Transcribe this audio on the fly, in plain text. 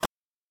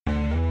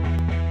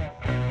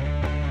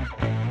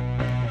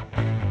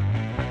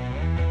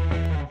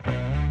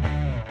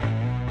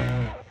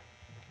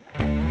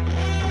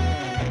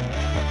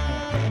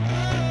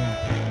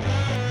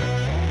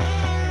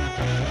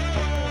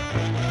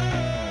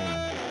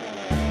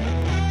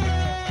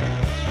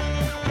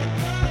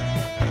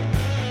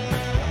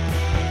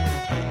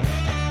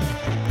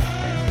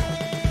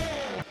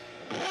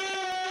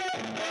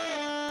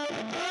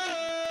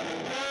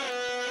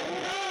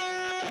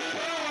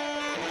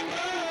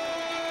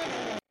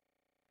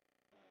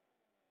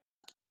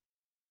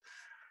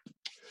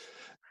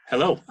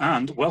Hello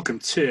and welcome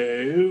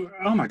to,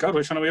 oh my God,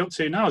 which one are we up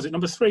to now? Is it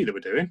number 3 that we're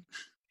doing?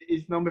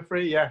 It's number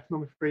 3, yeah.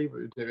 Number 3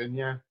 we're doing,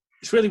 yeah.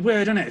 It's really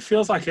weird, isn't it? It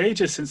feels like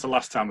ages since the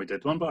last time we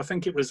did one, but I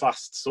think it was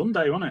last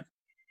Sunday, wasn't it?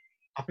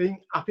 I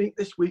think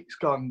this week's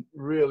gone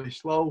really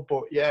slow,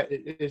 but yeah,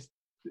 it's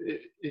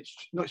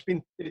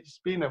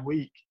been a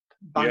week.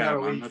 Bang on a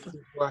week since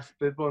the last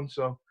did one,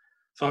 so.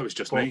 Thought it was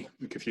just me.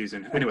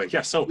 Confusing. Anyway,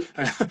 yeah, so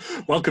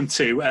welcome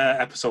to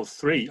episode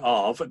 3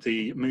 of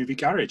the Movie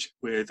Garage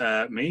with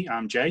me,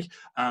 I'm Jay,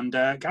 and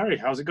Gary.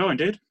 How's it going,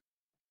 dude?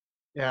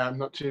 Yeah, I'm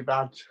not too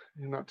bad.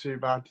 Not too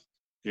bad.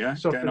 Yeah,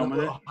 suffering getting on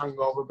with it.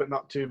 Hangover, but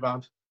not too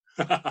bad.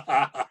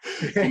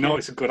 You know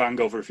it's a good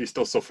hangover if you're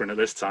still suffering at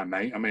this time,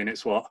 mate. I mean,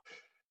 it's what,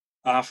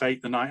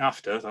 8:30 the night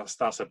after.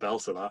 That's a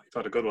belter. That you've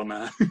had a good one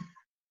there.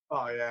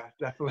 Oh yeah,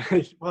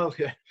 definitely. Well,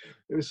 yeah,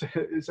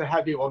 it's a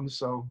heavy one,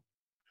 so.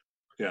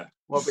 Yeah.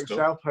 What about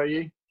yourself? How are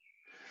you?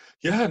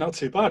 Yeah, not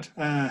too bad.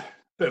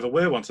 Bit of a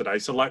weird one today.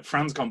 So, like,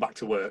 Fran's gone back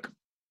to work,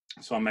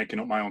 so I'm making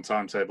up my own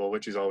timetable,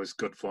 which is always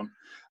good fun.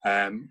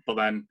 But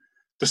then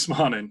this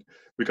morning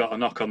we got a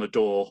knock on the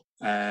door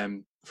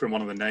from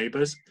one of the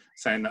neighbours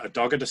saying that a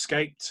dog had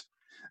escaped,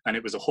 and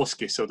it was a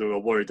husky, so they were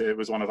worried that it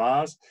was one of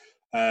ours.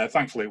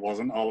 Thankfully, it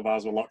wasn't. All of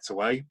ours were locked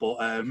away,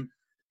 but.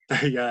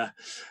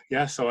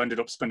 So I ended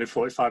up spending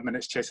 45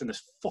 minutes chasing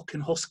this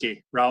fucking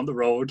husky round the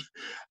road,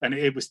 and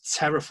it was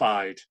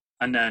terrified.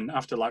 And then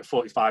after like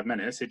 45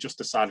 minutes, it just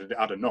decided it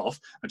had enough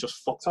and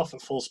just fucked off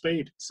at full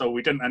speed. So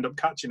we didn't end up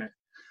catching it.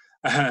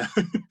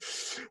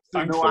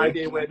 No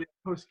idea where the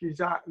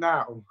husky's at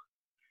now.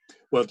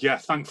 Well, yeah,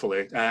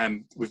 thankfully,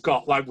 we've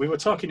got, like, we were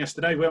talking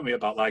yesterday, weren't we,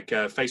 about like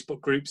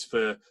Facebook groups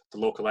for the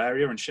local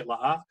area and shit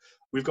like that.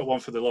 We've got one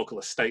for the local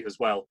estate as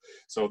well.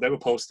 So they were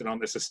posting on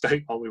this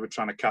estate while we were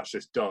trying to catch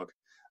this dog.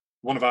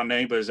 One of our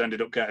neighbours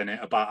ended up getting it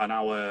about an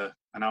hour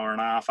and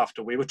a half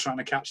after we were trying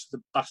to catch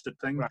the bastard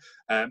thing. Right.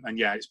 And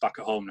yeah, it's back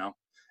at home now.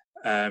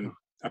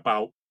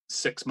 About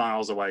 6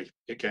 miles away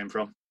it came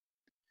from.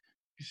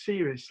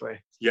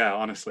 Seriously? Yeah,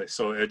 honestly.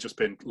 So it had just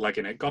been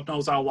legging it. God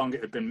knows how long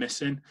it had been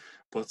missing.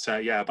 But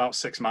yeah, about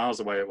 6 miles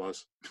away it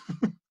was.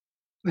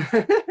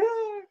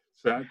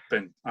 So that's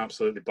been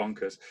absolutely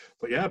bonkers.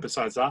 But yeah,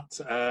 besides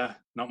that,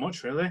 not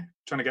much really.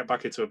 Trying to get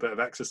back into a bit of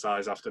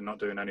exercise after not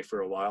doing any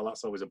for a while.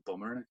 That's always a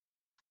bummer, isn't it?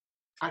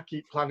 I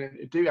keep planning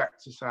to do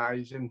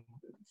exercise and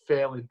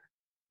failing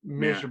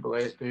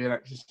miserably at doing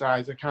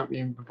exercise. I can't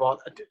even be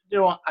bothered. You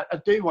know what? I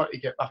do want to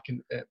get back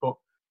into it, but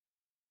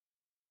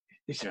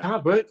it's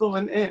hard work though,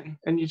 isn't it?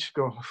 And you just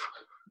go...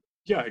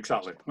 Yeah,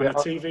 exactly. When the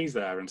TV's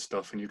there and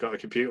stuff and you've got a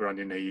computer on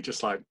your knee, you're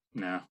just like,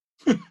 no.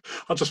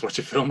 I'll just watch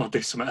a film. I'll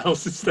do something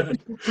else instead.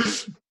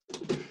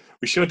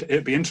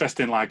 It'd be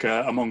interesting, like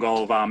among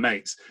all of our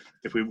mates,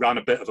 if we ran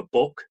a bit of a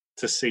book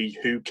to see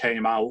who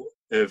came out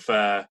of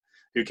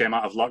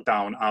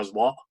lockdown as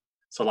what.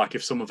 So, like,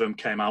 if some of them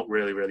came out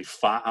really, really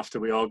fat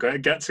after we all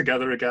get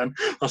together again,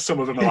 or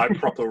some of them are like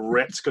proper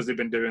ripped because they've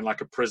been doing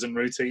like a prison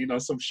routine or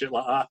some shit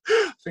like that.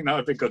 I think that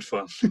would be good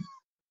fun.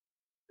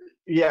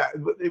 Yeah,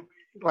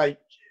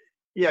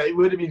 it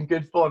would have been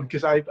good fun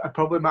because I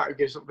probably might have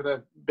given something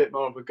a bit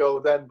more of a go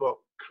then, but...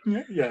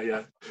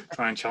 Yeah.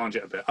 Try and challenge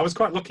it a bit. I was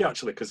quite lucky,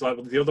 actually, because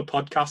like the other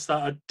podcast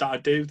that I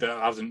do, we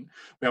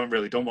haven't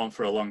really done one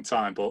for a long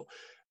time, but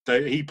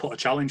he put a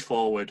challenge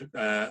forward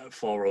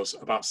for us,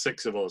 about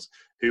 6 of us,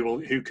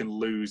 who can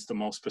lose the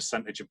most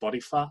percentage of body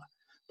fat.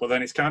 But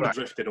then it's kind of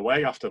drifted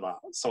away after that.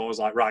 So I was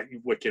like, right,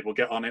 wicked, we'll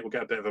get on it, we'll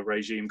get a bit of a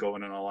regime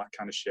going and all that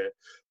kind of shit.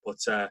 But...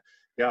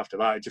 yeah, after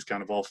that, it just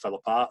kind of all fell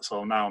apart.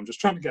 So now I'm just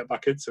trying to get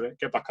back into it,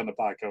 get back on the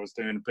bike. I was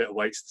doing a bit of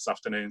weights this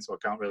afternoon, so I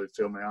can't really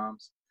feel my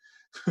arms.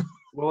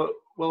 Well,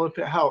 if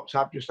it helps,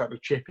 I've just had a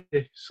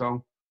chippy,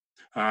 so...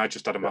 I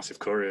just had a massive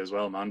curry as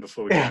well, man,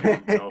 before we came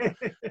in.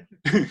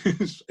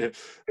 So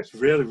it's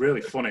really,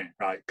 really funny,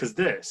 right? Because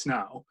this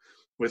now,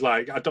 with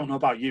like, I don't know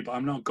about you, but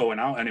I'm not going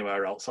out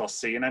anywhere else or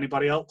seeing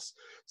anybody else.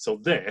 So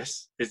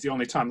this is the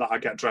only time that I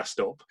get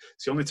dressed up.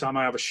 It's the only time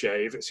I have a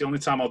shave. It's the only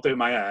time I'll do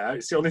my hair.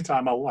 It's the only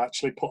time I'll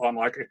actually put on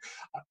like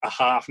a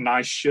half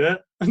nice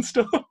shirt and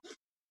stuff.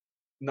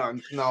 No,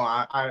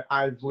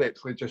 I've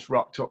literally just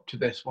rocked up to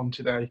this one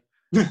today.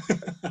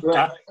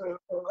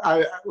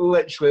 I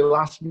literally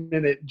last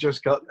minute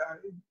just got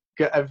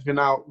everything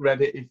out,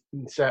 ready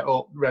and set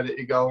up, ready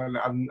to go,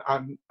 and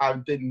I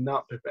did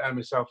not prepare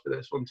myself for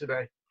this one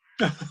today.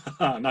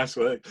 Nice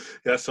work.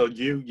 Yeah, so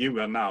you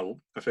are now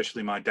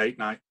officially my date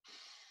night.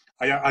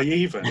 I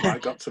even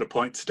got to the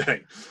point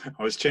today,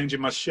 I was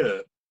changing my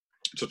shirt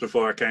just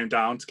before I came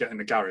down to get in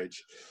the garage,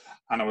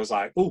 and I was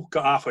like,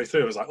 got halfway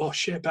through, I was like, oh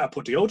shit, better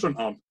put deodorant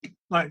on.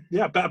 Like,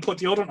 yeah, better put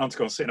deodorant on to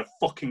go and sit in a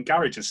fucking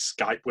garage and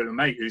Skype with a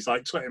mate who's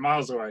like 20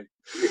 miles away.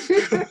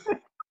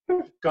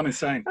 Gone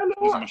insane.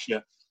 Losing my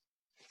shit.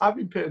 I've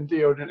been putting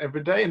deodorant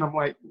every day, and I'm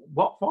like,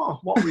 what for?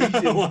 What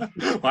reason?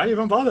 Why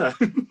even bother?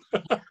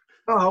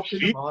 Oh, in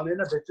the morning,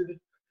 a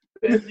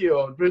bit of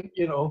deodorant,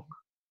 you know.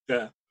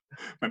 Yeah,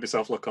 make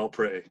myself look all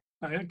pretty.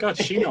 God,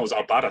 she knows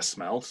how bad I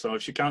smell, so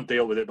if she can't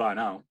deal with it by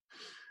now,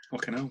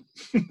 fucking hell.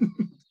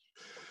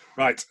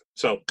 Right,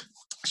 so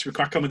Should we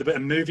crack on with a bit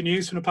of movie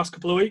news from the past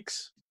couple of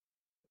weeks?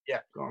 Yeah,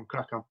 go on,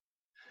 crack on.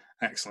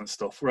 Excellent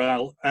stuff.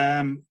 Well,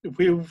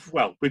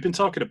 we've been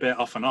talking a bit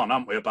off and on,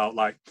 haven't we, about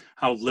like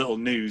how little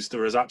news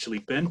there has actually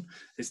been.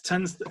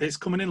 It's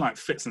coming in like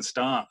fits and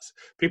starts.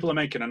 People are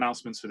making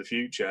announcements for the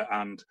future,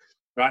 and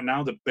right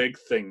now the big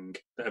thing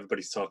that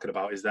everybody's talking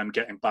about is them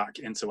getting back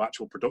into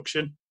actual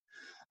production.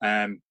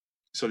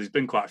 So there's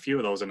been quite a few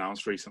of those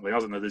announced recently,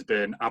 hasn't there? There's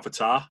been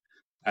Avatar.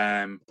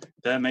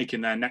 They're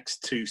making their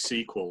next 2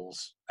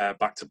 sequels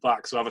back to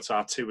back. So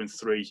Avatar 2 and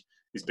 3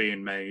 is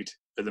being made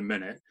at the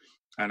minute.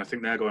 And I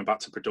think they're going back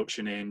to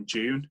production in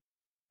June.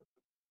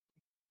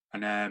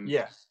 And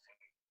Yes.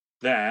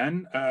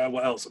 then,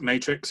 what else?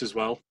 Matrix as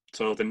well.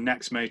 So the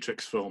next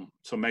Matrix film,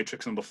 so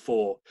Matrix number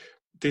 4.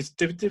 There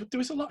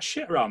was a lot of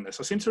shit around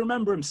this. I seem to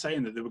remember him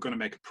saying that they were going to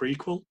make a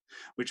prequel,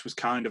 which was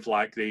kind of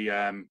like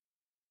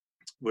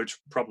which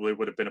probably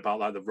would have been about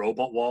like the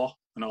robot war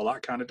and all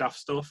that kind of daft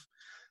stuff,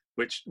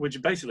 which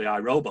basically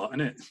iRobot,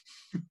 isn't it?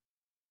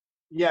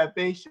 Yeah,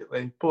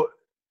 basically. But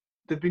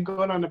they've been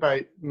going on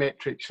about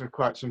Matrix for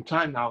quite some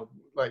time now.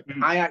 Like,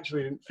 I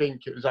actually didn't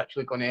think it was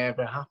actually going to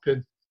ever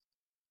happen.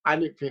 I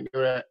didn't think they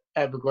were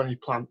ever going to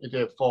plan to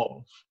do a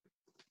 4th.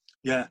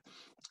 Yeah,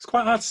 it's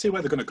quite hard to see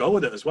where they're going to go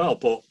with it as well.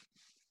 But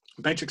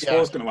Matrix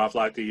 4 is going to have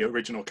like the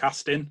original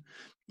casting.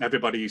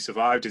 Everybody who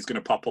survived is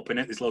going to pop up in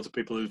it. There's loads of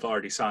people who've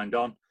already signed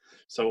on.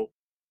 So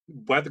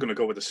where they're going to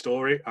go with the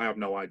story, I have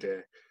no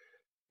idea.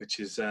 Which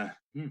is,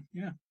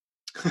 yeah.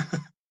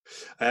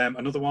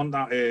 Another one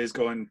that is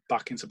going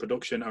back into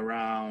production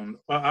around,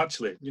 well,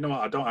 actually, you know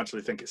what? I don't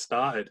actually think it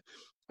started.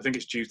 I think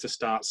it's due to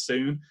start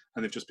soon,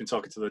 and they've just been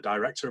talking to the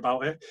director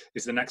about it,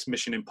 is the next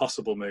Mission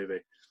Impossible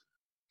movie.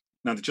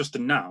 Now, they've just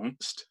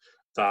announced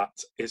that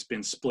it's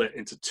been split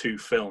into 2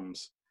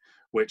 films,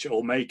 which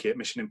will make it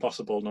Mission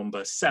Impossible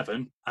number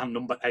 7 and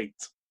number 8.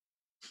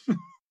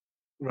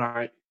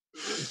 Right.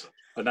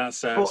 And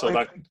that's,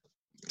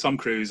 Tom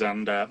Cruise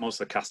and most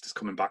of the cast is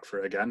coming back for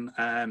it again.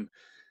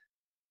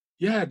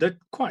 Yeah, they're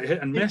quite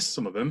hit and miss,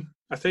 some of them.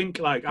 I think,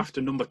 like,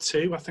 after number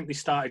 2, I think they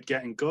started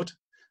getting good.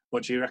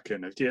 What do you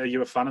reckon? Are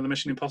you a fan of the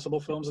Mission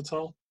Impossible films at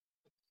all?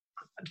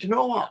 Do you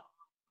know what?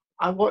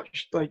 I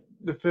watched, like,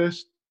 the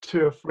first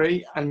 2 or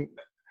 3, and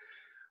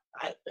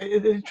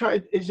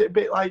is it a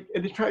bit like,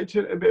 are they trying to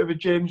turn a bit of a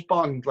James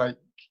Bond, like?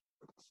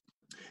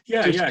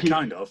 Yeah,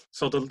 kind of.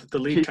 So the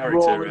lead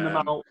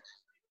character...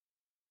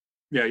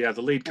 Yeah,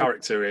 the lead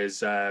character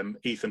is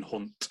Ethan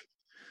Hunt.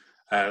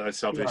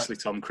 It's obviously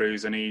Tom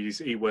Cruise, and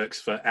he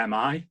works for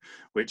MI,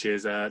 which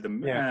is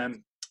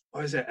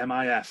what is it?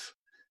 MIF?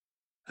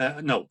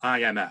 No,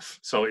 IMF.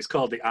 So it's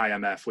called the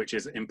IMF, which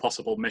is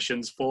Impossible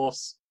Missions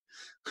Force.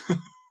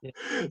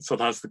 So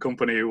that's the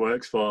company he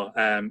works for,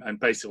 and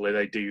basically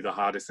they do the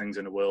hardest things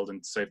in the world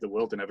and save the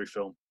world in every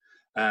film.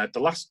 The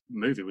last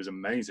movie was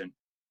amazing.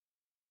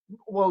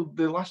 Well,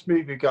 the last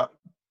movie got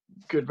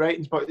good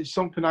ratings, but it's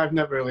something I've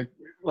never really,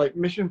 like,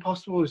 Mission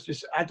Impossible is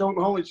just, I don't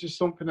know, it's just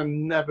something I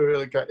never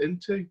really got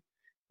into.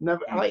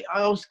 I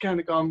always kind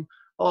of gone,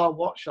 I'll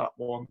watch that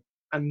one,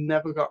 and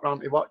never got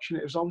around to watching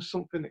it. It was always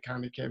something that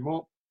kind of came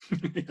up.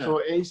 Yeah. So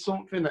it is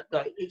something that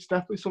it's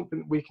definitely something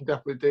that we can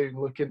definitely do and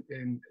look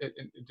into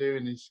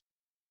doing is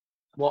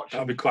watching.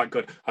 That'd be quite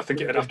good. I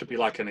think it'd have to be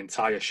like an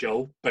entire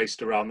show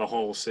based around the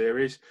whole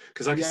series,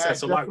 because like I said,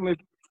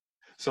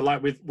 so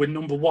like with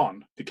number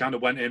 1, they kind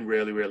of went in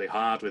really, really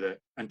hard with it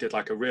and did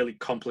like a really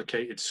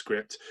complicated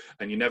script,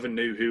 and you never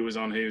knew who was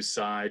on whose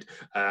side,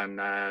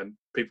 and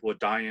people were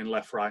dying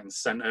left, right, and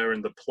centre,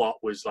 and the plot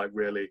was like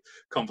really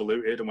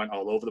convoluted and went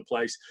all over the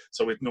place.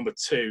 So with number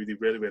 2, they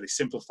really, really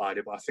simplified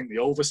it, but I think they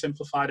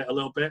oversimplified it a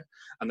little bit,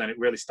 and then it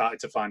really started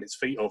to find its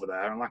feet over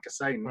there. And like I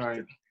say,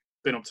 They've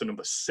been up to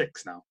number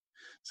 6 now.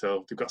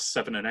 So they've got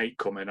 7 and 8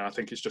 coming, and I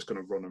think it's just going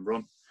to run and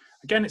run.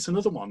 Again, it's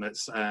another one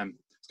that's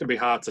it's going to be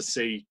hard to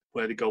see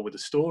where they go with the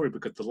story,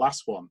 because the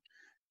last one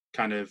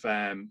kind of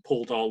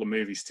pulled all the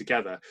movies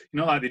together. You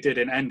know, like they did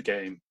in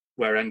Endgame,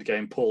 where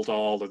Endgame pulled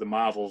all of the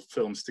Marvel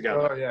films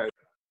together. Oh, yeah.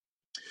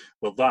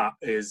 Well, that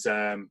is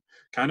kind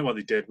of what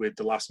they did with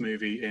the last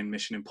movie in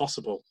Mission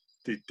Impossible.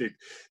 They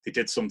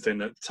did something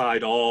that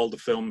tied all the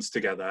films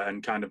together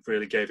and kind of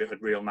really gave it a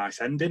real nice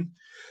ending.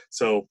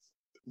 So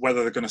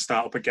whether they're going to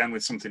start up again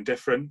with something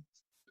different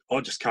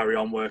or just carry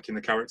on working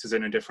the characters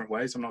in different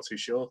ways, I'm not too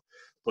sure.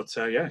 But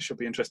yeah, it should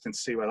be interesting to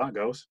see where that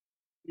goes.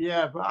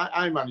 Yeah, but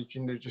I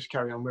imagine they just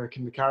carry on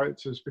working the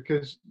characters,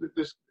 because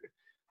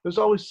there's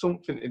always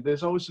something.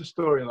 There's always a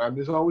storyline.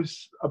 There's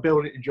always a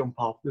building to jump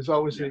off. There's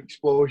always an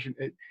explosion.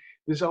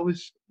 There's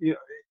always,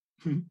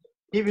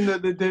 even though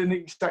they're doing the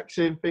exact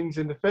same things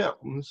in the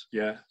films,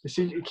 they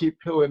seem to keep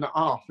pulling it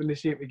off, and they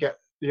seem to get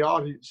the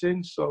audience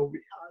in. So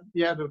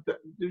yeah,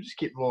 they just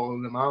keep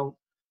rolling them out.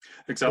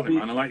 Exactly,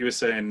 man. And like you were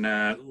saying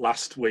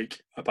last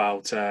week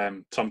about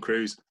Tom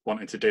Cruise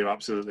wanting to do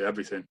absolutely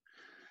everything.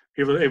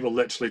 He will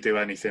literally do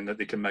anything that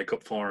they can make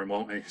up for him,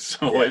 won't he?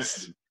 So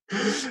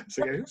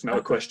it's not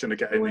a question of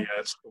getting the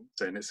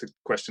stunts in. It's a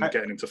question of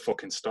getting him to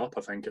fucking stop,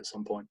 I think, at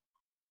some point.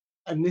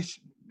 And this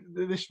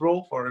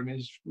role for him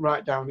is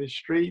right down his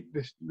street.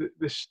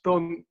 The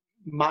stunt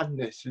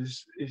madness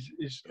is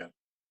Yeah.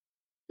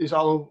 is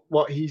all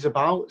what he's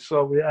about.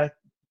 So yeah,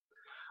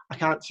 I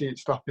can't see it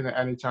stopping at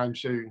any time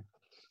soon.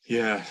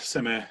 Yeah,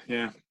 same here.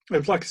 Yeah,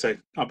 like I say,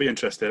 I'll be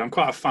interested. I'm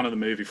quite a fan of the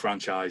movie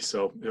franchise,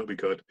 so it'll be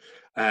good.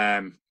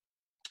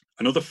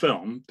 Another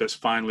film that's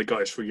finally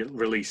got its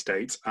release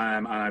date,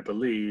 and I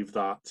believe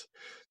that.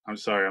 I'm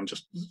sorry, I'm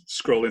just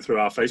scrolling through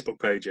our Facebook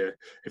page here.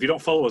 If you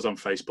don't follow us on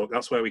Facebook,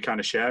 that's where we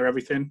kind of share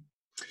everything,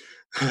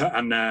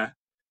 and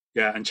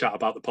yeah, and chat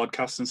about the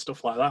podcast and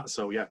stuff like that.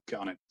 So yeah, get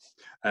on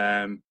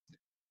it.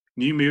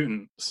 New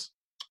Mutants,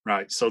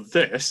 right? So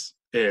this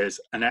is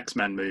an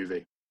X-Men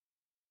movie.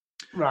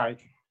 Right.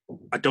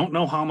 I don't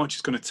know how much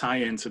it's going to tie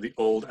into the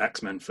old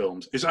X-Men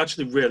films. It's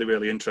actually really,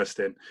 really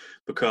interesting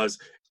because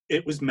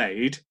it was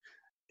made.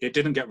 It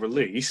didn't get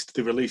released.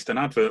 They released an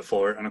advert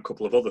for it and a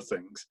couple of other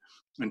things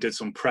and did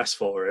some press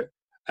for it.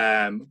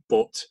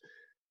 But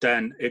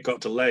then it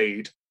got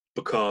delayed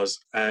because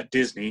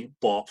Disney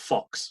bought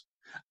Fox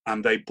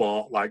and they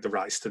bought like the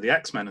rights to the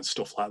X-Men and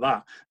stuff like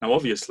that. Now,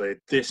 obviously,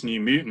 this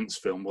New Mutants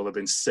film will have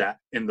been set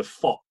in the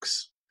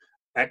Fox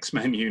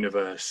X-Men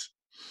universe,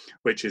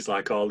 which is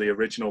like all the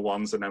original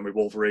ones and then with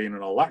Wolverine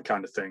and all that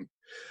kind of thing.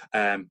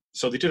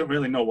 So they didn't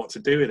really know what to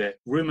do with it.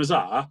 Rumors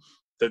are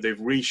that they've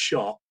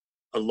reshot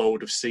a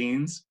load of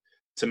scenes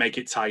to make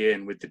it tie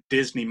in with the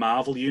Disney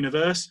Marvel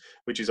universe,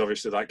 which is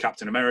obviously like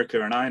Captain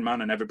America and Iron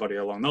Man and everybody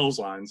along those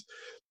lines.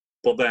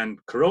 But then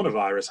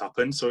coronavirus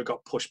happened, so it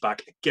got pushed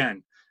back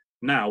again.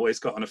 Now it's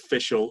got an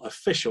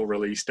official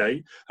release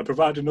date, and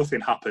provided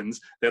nothing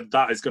happens,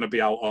 that is going to be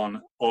out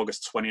on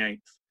August 28th.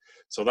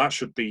 So that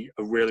should be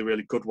a really,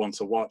 really good one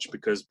to watch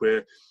because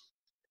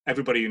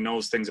everybody who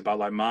knows things about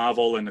like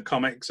Marvel and the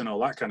comics and all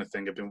that kind of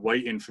thing have been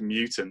waiting for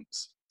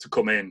mutants to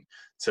come in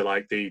to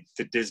like the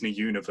Disney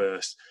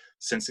universe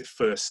since it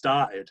first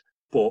started,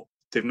 but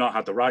they've not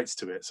had the rights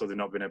to it, so they've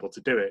not been able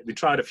to do it. They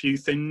tried a few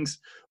things,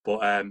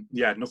 but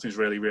yeah, nothing's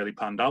really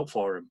panned out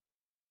for them.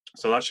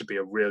 So that should be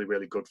a really,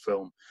 really good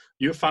film.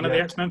 You a fan of the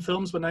X-Men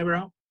films when they were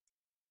out?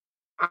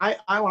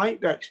 I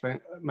like the X-Men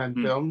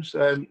films.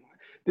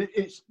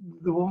 It's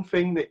the one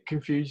thing that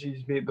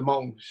confuses me the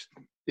most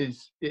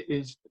is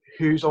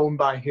who's owned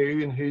by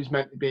who and who's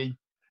meant to be.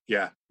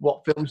 Yeah.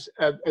 What films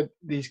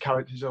these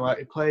characters are like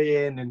to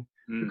play in, and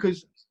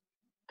because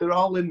they're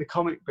all in the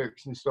comic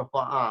books and stuff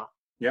like that.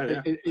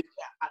 Yeah.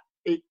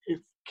 It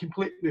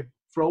completely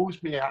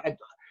throws me. I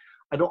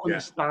don't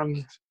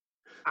understand.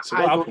 So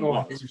I don't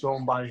know who's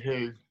owned by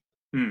who.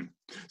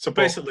 So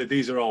basically,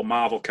 these are all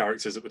Marvel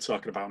characters that we're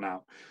talking about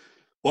now.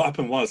 What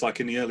happened was, like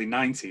in the early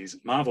 90s,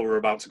 Marvel were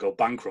about to go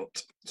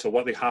bankrupt. So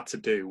what they had to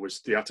do was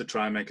they had to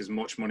try and make as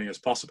much money as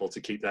possible to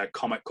keep their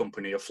comic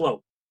company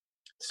afloat.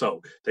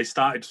 So they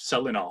started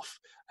selling off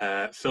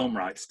film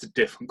rights to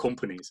different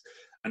companies.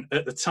 And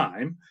at the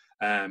time,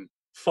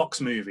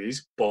 Fox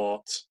Movies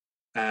bought,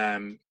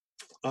 oh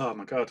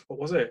my God, what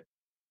was it?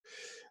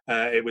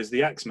 It was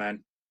the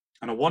X-Men.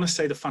 And I want to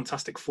say the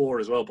Fantastic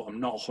Four as well, but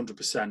I'm not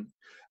 100%.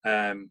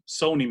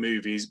 Sony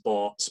Movies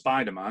bought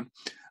Spider-Man.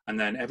 And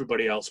then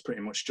everybody else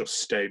pretty much just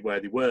stayed where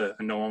they were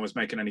and no one was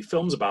making any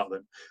films about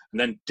them. And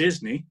then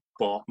Disney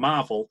bought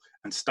Marvel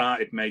and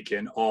started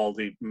making all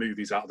the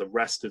movies out of the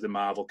rest of the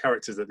Marvel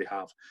characters that they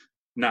have.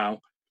 Now,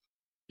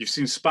 you've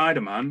seen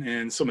Spider-Man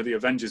in some of the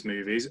Avengers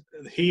movies.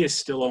 He is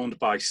still owned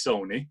by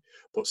Sony,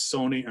 but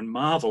Sony and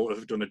Marvel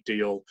have done a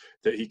deal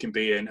that he can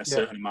be in a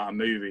certain amount of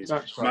movies.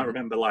 That's You might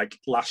remember like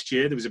last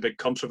year, there was a big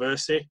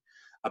controversy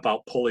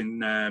about pulling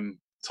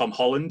Tom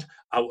Holland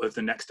out of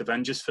the next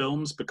Avengers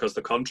films because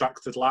the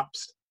contract had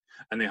lapsed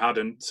and they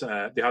hadn't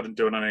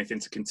done anything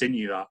to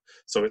continue that.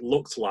 So it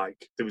looked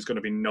like there was going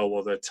to be no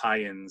other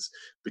tie-ins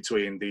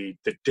between the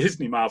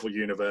Disney Marvel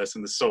universe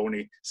and the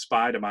Sony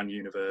Spider-Man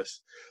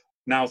universe.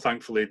 Now,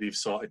 thankfully, they've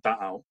sorted that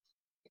out.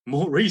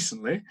 More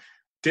recently,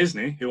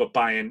 Disney, who are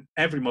buying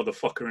every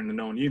motherfucker in the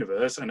known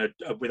universe and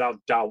are without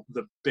doubt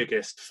the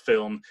biggest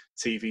film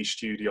TV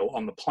studio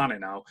on the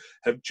planet now,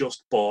 have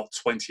just bought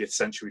 20th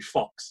Century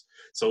Fox.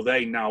 So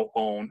they now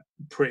own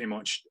pretty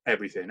much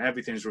everything.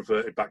 Everything's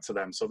reverted back to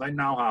them. So they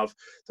now have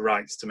the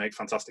rights to make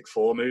Fantastic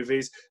Four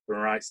movies, the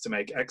rights to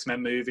make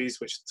X-Men movies,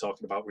 which they're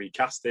talking about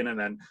recasting, and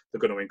then they're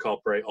going to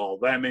incorporate all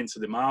them into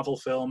the Marvel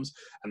films.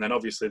 And then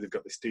obviously they've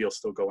got this deal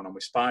still going on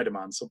with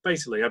Spider-Man. So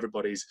basically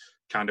everybody's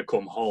kind of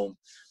come home.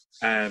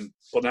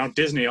 But now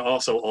Disney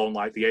also own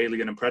like the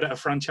Alien and Predator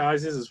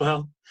franchises as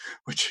well,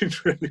 which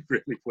is really,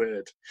 really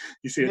weird.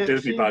 You see a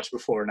Disney badge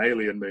before an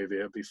Alien movie,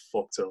 it'd be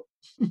fucked up.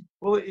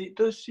 Well, it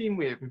does seem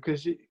weird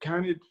because it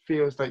kind of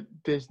feels like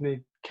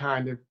Disney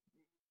kind of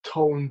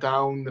toned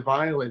down the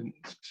violence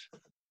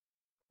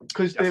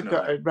because they've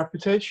got a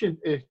reputation.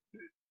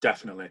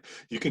 Definitely.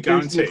 You can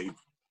guarantee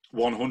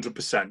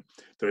 100%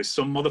 there is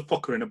some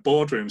motherfucker in a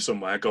boardroom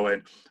somewhere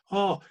going,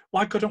 oh,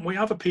 why couldn't we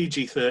have a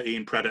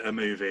PG-13 Predator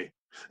movie?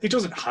 He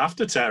doesn't have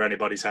to tear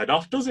anybody's head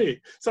off, does he?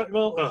 It's like,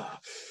 well,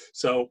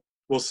 so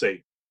we'll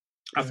see.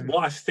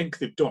 What I think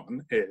they've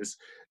done is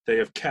they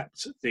have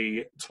kept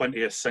the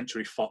 20th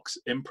Century Fox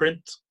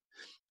imprint,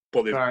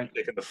 but they've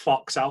taken the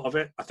Fox out of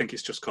it. I think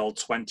it's just called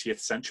 20th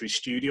Century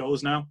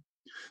Studios now.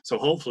 So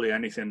hopefully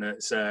anything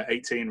that's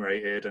 18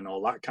 rated and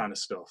all that kind of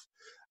stuff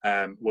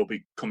will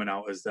be coming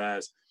out as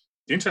theirs.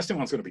 The interesting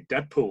one's going to be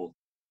Deadpool,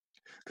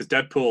 because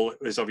Deadpool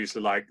is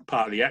obviously like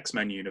part of the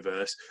X-Men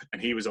universe,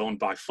 and he was owned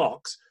by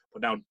Fox,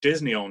 but now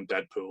Disney owned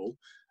Deadpool,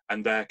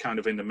 and they're kind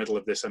of in the middle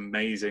of this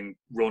amazing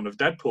run of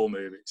Deadpool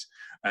movies.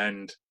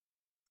 And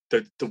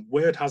the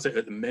word has it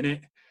at the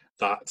minute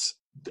that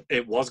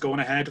it was going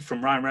ahead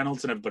from Ryan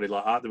Reynolds and everybody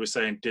like that. They were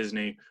saying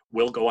Disney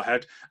will go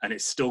ahead, and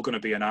it's still going to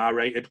be an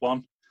R-rated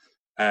one.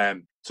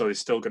 So it's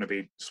still going to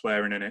be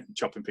swearing in it and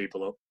chopping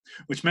people up,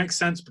 which makes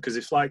sense, because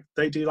if like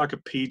they do like a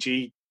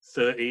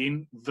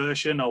PG-13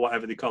 version or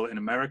whatever they call it in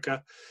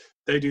America,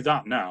 they do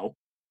that now,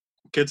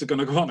 kids are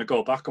going to want to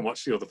go back and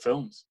watch the other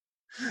films,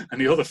 and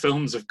the other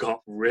films have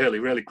got really,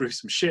 really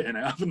gruesome shit in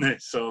it, haven't they?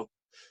 So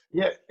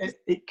yeah,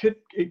 it could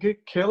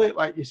kill it,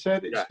 like you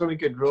said. It's done a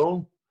good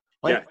role.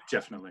 Like, yeah,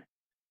 definitely.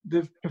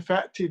 They've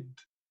perfected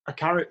a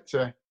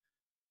character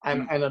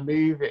and a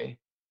movie.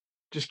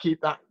 Just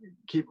keep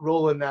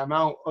rolling them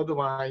out.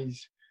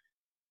 Otherwise,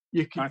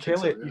 you could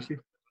kill it. Yeah. You could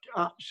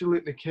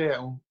absolutely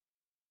kill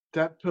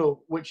Deadpool,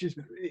 which is,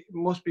 it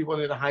must be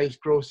one of the highest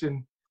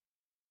grossing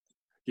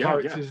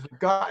characters they've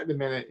got at the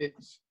minute.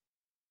 It's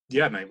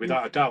mate,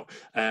 without a doubt.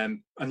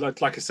 And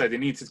like I said, they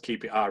need to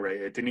keep it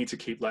R-rated. They need to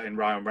keep letting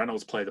Ryan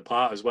Reynolds play the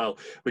part as well,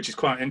 which is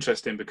quite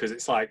interesting, because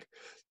it's like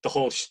the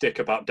whole shtick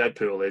about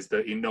Deadpool is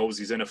that he knows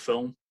he's in a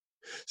film.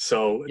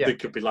 So there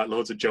could be like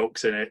loads of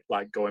jokes in it,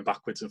 like going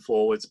backwards and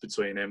forwards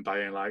between him,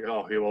 being like,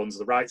 oh, who owns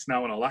the rights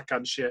now and all that kind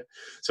of shit.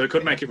 So it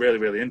could make it really,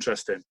 really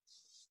interesting.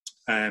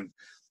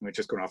 We're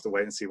just going to have to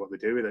wait and see what they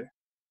do with it.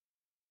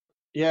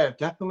 Yeah,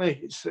 definitely.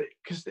 It's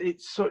because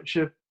it's such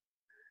a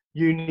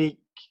unique,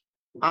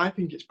 I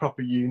think it's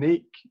proper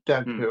unique,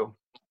 Deadpool.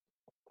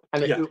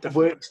 And it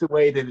works the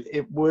way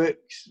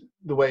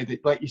that,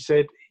 like you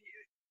said,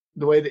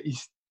 the way that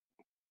he's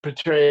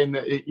portraying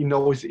that he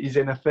knows that he's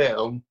in a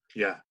film.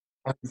 Yeah.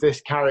 And this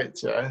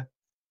character,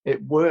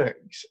 it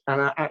works,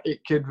 and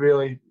it could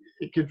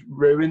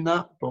ruin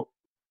that. But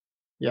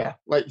yeah,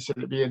 like you said,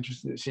 it'd be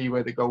interesting to see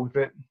where they go with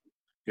it.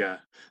 Yeah,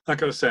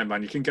 like I was saying,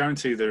 man, you can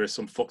guarantee there are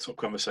some fucked up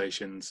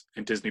conversations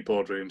in Disney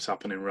boardrooms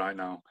happening right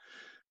now.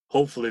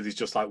 Hopefully, there's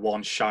just like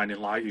one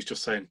shining light who's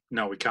just saying,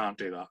 "No, we can't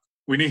do that.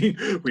 We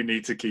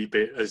need to keep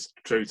it as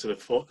true to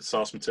the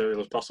source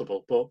material as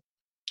possible." But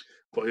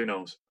who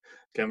knows?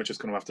 Again, we're just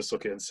going to have to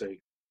suck it and see.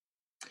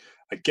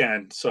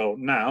 Again, so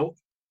now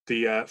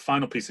the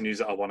final piece of news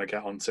that I want to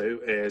get onto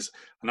is,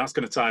 and that's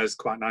going to tie us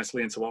quite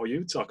nicely into what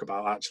you talk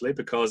about, actually,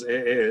 because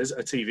it is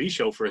a TV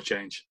show for a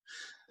change.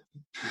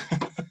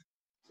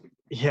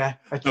 Yeah.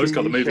 No, it's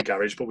got the movie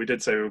garage, but we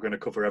did say we were going to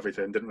cover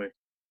everything, didn't we?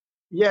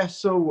 Yeah,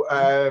 so,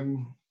 I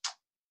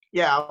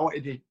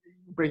wanted to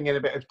bring in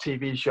a bit of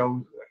TV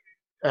show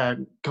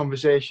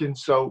conversation.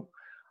 So,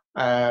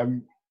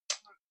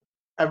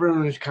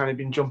 everyone's kind of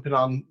been jumping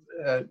on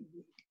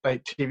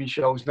like TV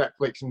shows,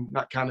 Netflix and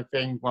that kind of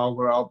thing while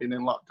we're all been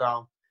in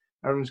lockdown.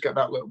 Everyone's got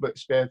that little bit of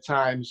spare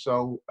time.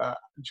 So I'm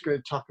just going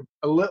to talk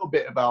a little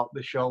bit about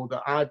the show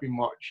that I've been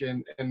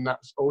watching, and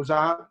that's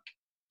Ozark.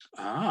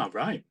 Ah,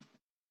 right.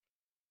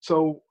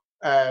 So,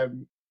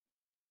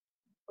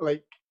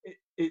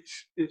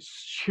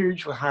 it's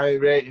hugely highly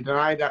rated, and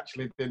I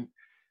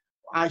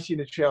seen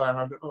the trailer and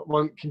I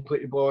wasn't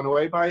completely blown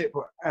away by it,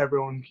 but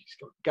everyone,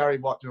 Gary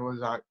Whatcha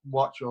was like,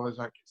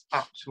 it's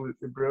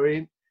absolutely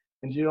brilliant.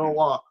 And you know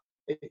what?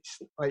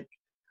 It's like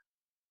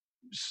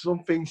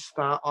some things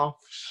start off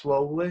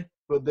slowly,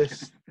 but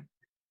this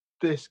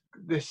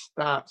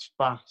starts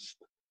fast.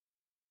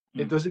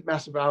 It doesn't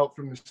mess about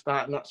from the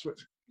start, and that's what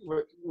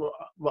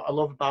I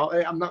love about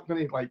it. I'm not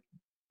going to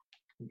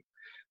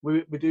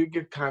we do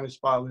give kind of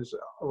spoilers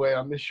away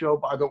on this show,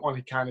 but I don't want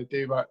to kind of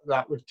do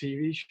that with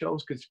TV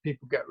shows, because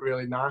people get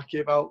really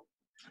narky about.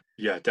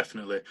 Yeah,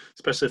 definitely,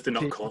 especially if they're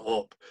not caught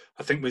up.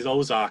 I think with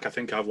Ozark,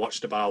 I've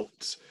watched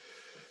about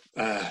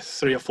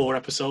 3 or 4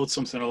 episodes,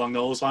 something along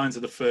those lines,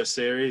 of the first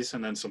series,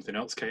 and then something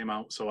else came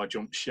out, so I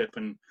jumped ship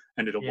and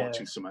ended up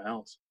watching something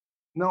else.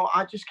 No,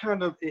 I just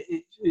kind of,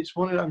 it's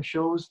one of them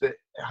shows that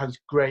has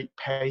great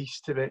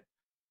pace to it,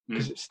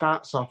 because it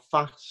starts off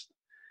fast,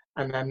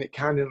 and then it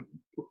kind of,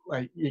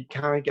 like, you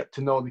kind of get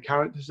to know the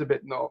characters a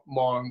bit more,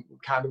 and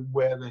kind of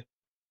where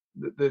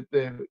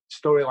the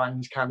storyline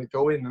is kind of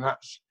going, and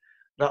that's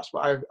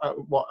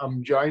what I'm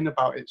enjoying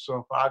about it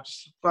so far. I've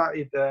just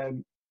started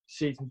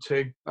season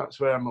 2. That's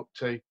where I'm up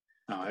to.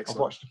 Oh, excellent. I've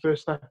watched the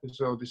first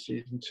episode of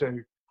season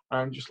 2.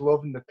 I'm just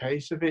loving the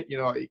pace of it,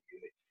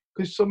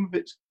 because some of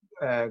it's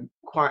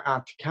quite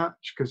hard to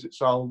catch, because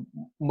it's all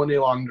money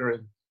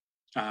laundering.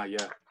 Ah,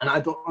 yeah. And I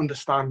don't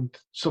understand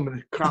some of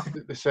the crap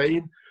that they're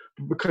saying,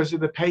 but because of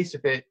the pace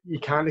of it, you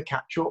kind of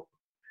catch up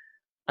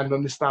and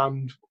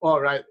understand.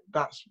 All right,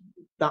 that's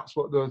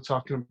what they're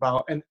talking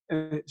about, and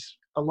it's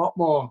a lot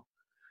more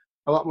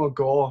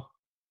gore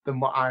than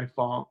what I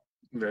thought.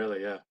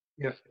 Really, yeah.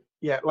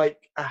 Yeah, like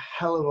a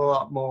hell of a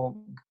lot more,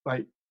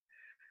 like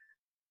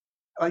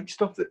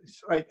stuff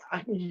that's like,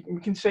 we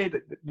can say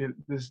that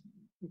there's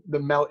the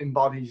melting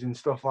bodies and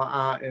stuff like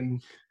that,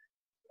 and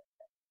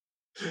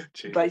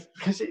like,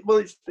 because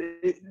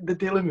they're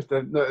dealing with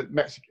the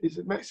Mexican. Is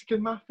it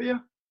Mexican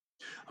mafia?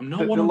 I'm not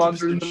That they're 100%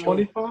 laundering the sure.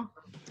 money for.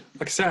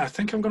 Like I said, I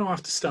think I'm going to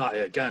have to start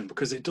it again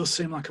because it does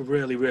seem like a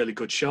really, really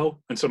good show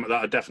and something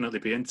that I'd definitely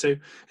be into.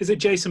 Is it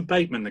Jason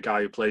Bateman, the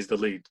guy who plays the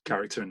lead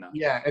character in that?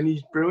 Yeah, and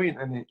he's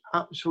brilliant, and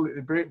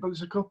absolutely brilliant. But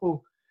there's a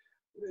couple,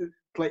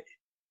 like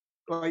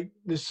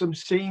there's some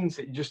scenes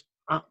that just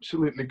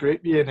absolutely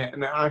grip you in it,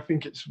 and I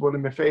think it's one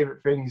of my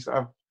favourite things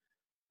that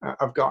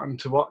I've gotten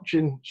to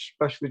watching,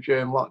 especially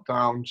during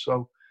lockdown.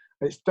 So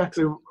it's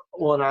definitely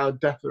one I would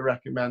definitely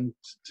recommend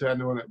to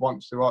anyone that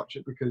wants to watch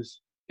it,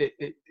 because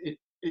it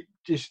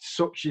just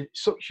sucks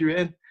you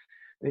in,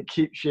 and it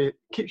keeps you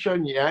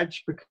on your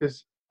edge,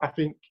 because I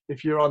think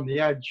if you're on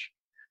the edge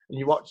and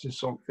you're watching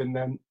something,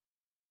 then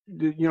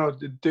they're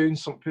doing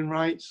something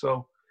right.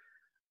 So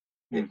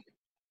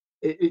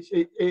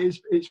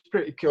it's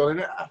pretty cool,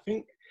 and I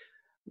think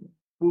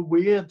we're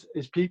weird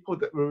as people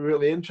that we're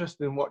really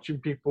interested in watching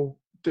people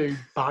do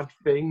bad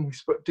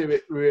things, but do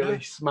it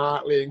really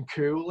smartly and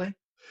coolly.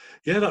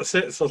 Yeah, that's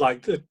it. So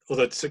like the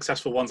other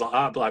successful ones like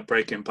that, like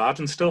Breaking Bad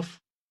and stuff.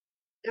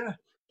 Yeah.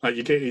 Like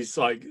he's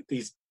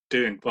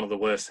doing one of the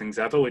worst things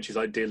ever, which is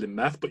like dealing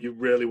meth, but you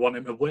really want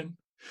him to win.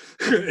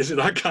 Is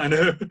that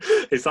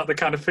the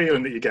kind of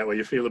feeling that you get where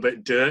you feel a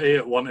bit dirty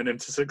at wanting him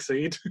to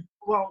succeed?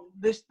 Well,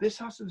 this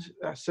has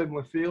a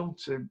similar feel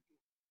to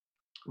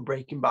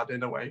Breaking Bad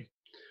in a way,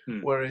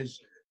 whereas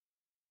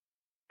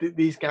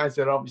these guys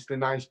are obviously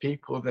nice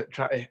people that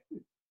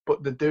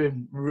but they're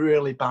doing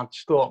really bad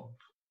stuff.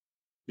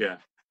 Yeah.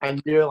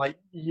 And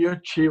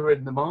you're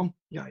cheering them on.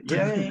 You're like,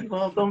 yeah,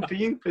 well done for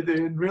you for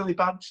doing really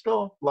bad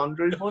stuff,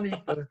 laundering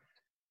money.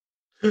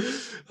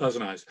 That's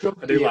nice.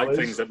 I do like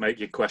things that make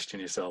you question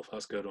yourself.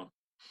 That's a good one.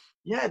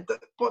 Yeah,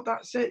 but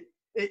that's it.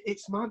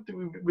 It's mad that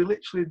we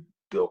literally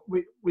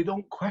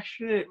don't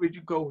question it. We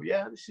just go,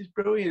 yeah, this is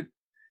brilliant.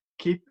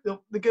 Keep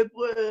up the good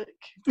work.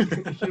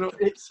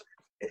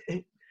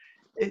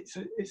 It's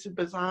a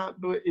bizarre,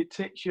 but it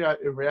takes you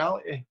out of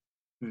reality.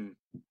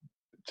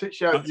 It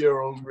takes you out of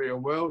your own real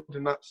world,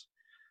 and that's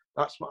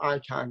what I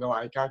kind of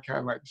like. I kind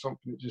of like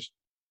something that just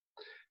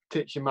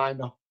takes your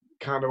mind off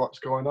kind of what's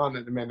going on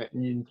at the minute,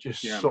 and you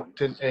just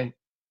sucked into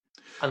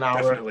an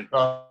hour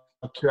or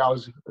 2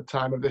 hours at the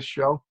time of this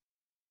show.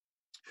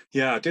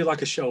 Yeah, I do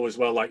like a show as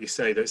well, like you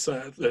say,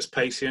 that's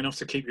pacey enough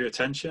to keep your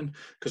attention.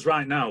 Because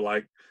right now,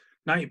 like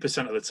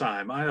 90% of the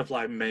time, I have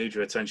like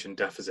major attention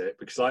deficit.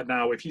 Because like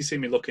now, if you see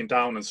me looking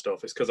down and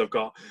stuff, it's because I've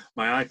got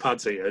my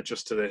iPad's here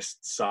just to this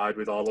side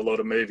with a lot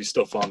of movie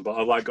stuff on. But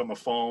I've like got my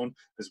phone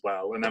as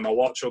well, and then my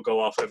watch will go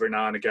off every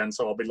now and again,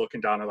 so I'll be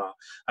looking down at that,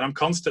 and I'm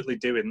constantly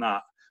doing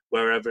that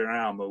wherever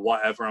I am or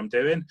whatever I'm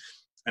doing.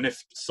 And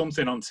if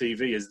something on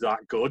TV is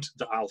that good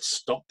that I'll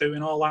stop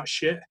doing all that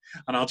shit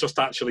and I'll just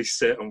actually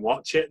sit and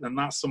watch it, then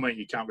that's something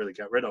you can't really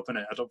get rid of,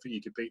 innit? I don't think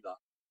you could beat that.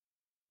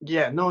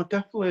 Yeah, no,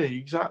 definitely,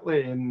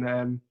 exactly.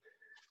 And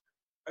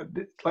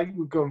like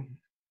we're going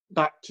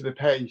back to the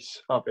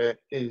pace of it,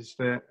 is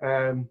that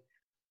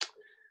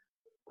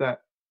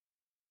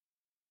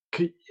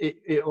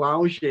it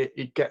allows you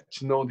to get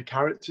to know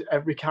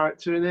every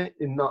character in it,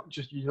 and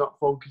you're not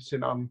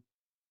focusing on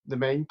the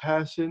main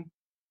person.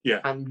 Yeah.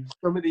 And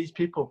some of these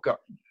people have got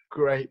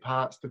great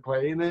parts to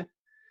play in it.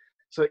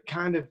 So it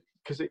kind of,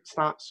 because it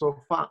starts so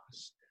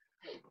fast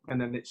and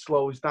then it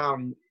slows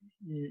down,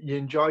 you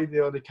enjoy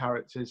the other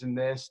characters and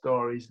their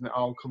stories, and it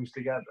all comes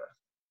together.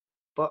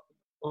 But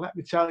let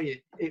me tell you,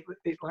 it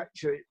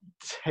actually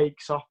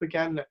takes off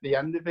again at the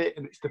end of it,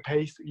 and it's the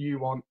pace that you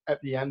want at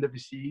the end of a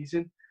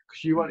season,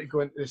 because you want to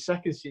go into the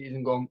second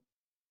season going,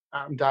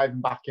 I'm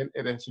diving back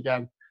into this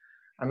again.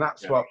 And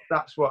that's what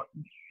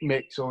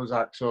makes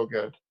Ozark so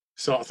good.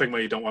 Sort of thing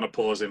where you don't want to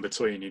pause in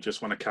between. You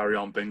just want to carry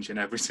on binging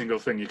every single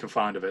thing you can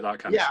find of it, that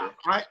kind of shit.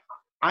 Yeah,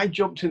 I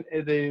jumped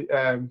into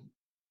the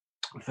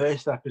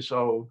first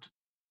episode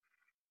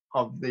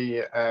of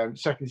the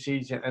second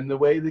season, and the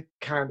way they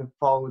kind of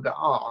followed it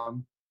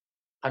on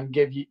and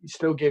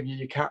still give you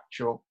your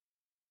catch up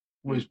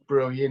was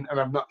brilliant.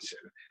 And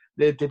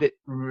they did it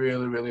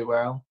really, really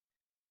well.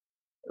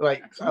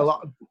 Like a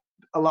lot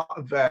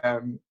of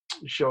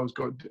shows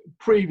go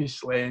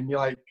previously, and you're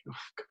like,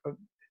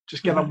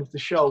 just get on with the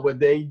show, where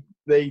they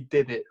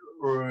did it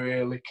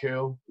really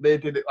cool. They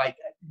did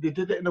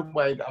it in a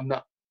way that I've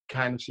not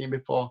kind of seen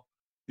before.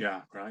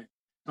 Yeah, right.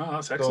 Oh,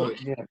 that's excellent.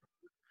 So,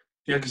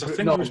 yeah, because I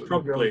think it was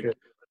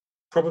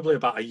probably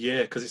about a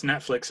year, because it's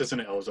Netflix, isn't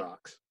it,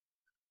 Ozarks?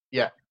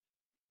 Yeah.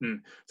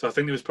 So I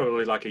think there was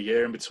probably like a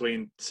year in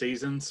between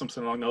seasons,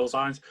 something along those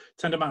lines.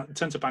 Tend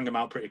to bang them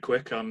out pretty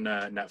quick on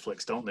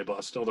Netflix, don't they? But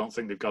I still don't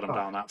think they've got them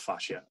down that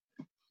fast yet.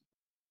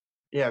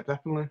 Yeah,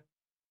 definitely.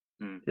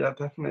 Yeah,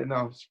 definitely.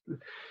 No,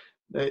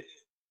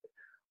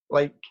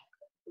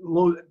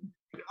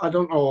 I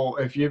don't know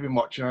if you've been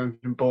watching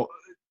anything, but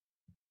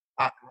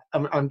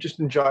I'm just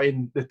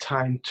enjoying the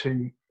time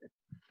to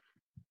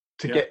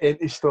get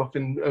into stuff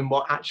and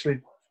actually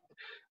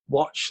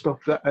watch stuff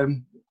that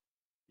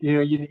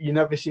you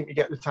never seem to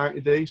get the time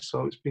to do.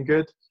 So it's been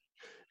good.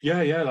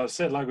 Yeah, that's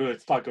it. Like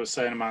I was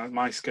saying,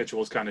 my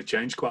schedule's kind of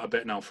changed quite a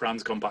bit now.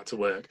 Fran's gone back to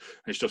work,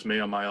 and it's just me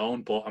on my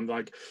own. But I'm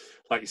like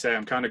you say,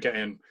 I'm kind of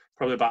getting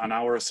probably about an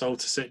hour or so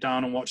to sit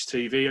down and watch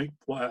TV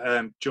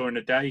during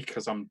the day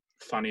because I'm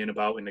fannying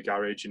about in the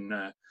garage and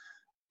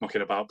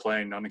mucking about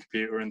playing on the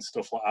computer and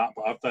stuff like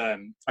that. But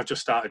I've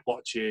just started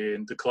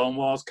watching the Clone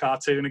Wars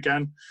cartoon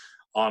again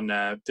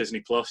on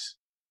Disney Plus,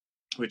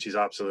 which is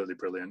absolutely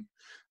brilliant.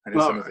 And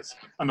it's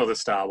another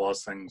Star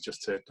Wars thing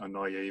just to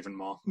annoy you even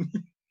more.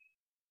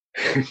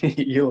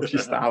 You love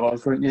your Star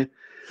Wars, don't you?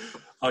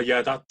 Oh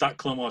yeah, that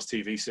Clone Wars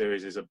TV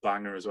series is a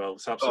banger as well.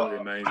 It's absolutely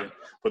amazing.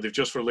 But they've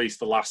just released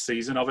the last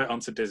season of it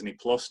onto Disney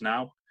Plus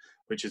now,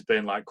 which has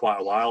been like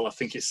quite a while. I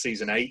think it's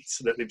season 8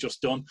 that they've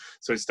just done.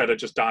 So instead of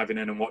just diving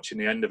in and watching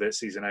the end of it,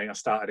 season 8, I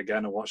started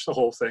again and watched the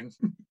whole thing.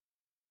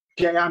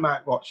 Yeah, I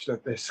might watch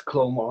this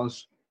Clone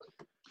Wars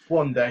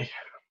one day.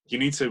 You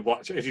need to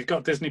watch, if you've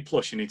got Disney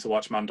Plus, you need to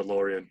watch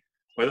Mandalorian.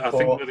 I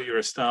think whether you're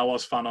a Star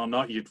Wars fan or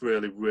not, you'd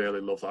really, really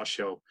love that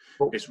show.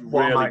 It's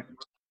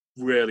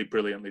really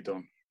brilliantly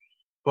done.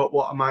 But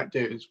what I might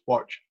do is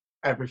watch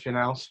everything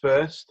else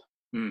first.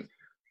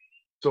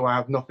 So I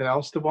have nothing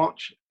else to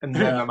watch, and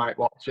then I might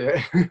watch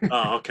it.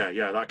 Oh, okay.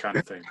 Yeah, that kind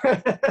of thing.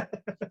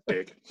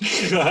 Dig.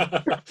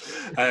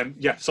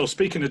 Yeah, so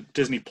speaking of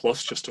Disney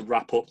Plus, just to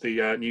wrap up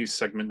the news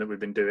segment that we've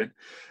been doing,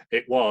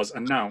 it was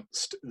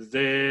announced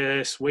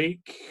this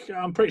week.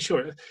 I'm pretty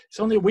sure it's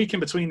only a week in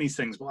between these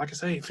things, but like I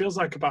say, it feels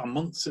like about a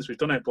month since we've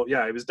done it. But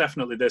yeah, it was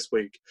definitely this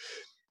week.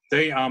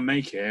 They are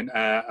making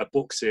a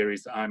book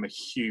series that I'm a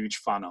huge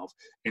fan of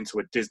into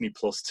a Disney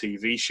Plus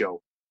TV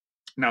show.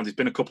 Now, there's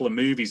been a couple of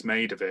movies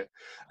made of it,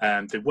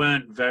 and they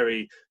weren't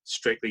very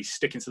strictly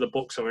sticking to the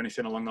books or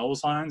anything along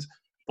those lines,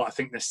 but I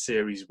think this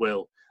series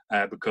will,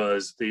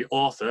 because the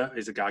author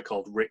is a guy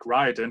called Rick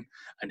Riordan,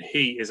 and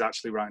he is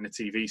actually writing a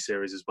TV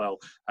series as well,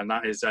 and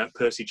that is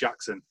Percy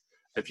Jackson.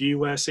 Have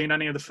you seen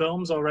any of the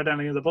films or read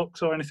any of the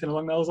books or anything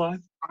along those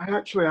lines? I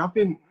actually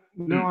haven't.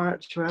 No, I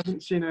actually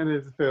haven't seen any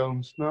of the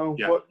films. No.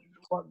 Yeah.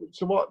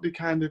 So what are they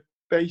kind of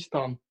based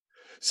on?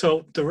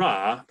 So there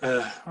are,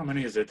 how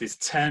many is it? There's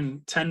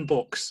 10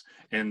 books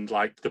in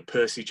like the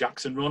Percy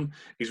Jackson run.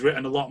 He's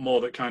written a lot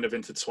more that kind of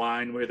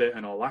intertwine with it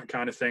and all that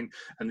kind of thing.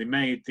 And they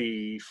made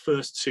the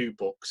first 2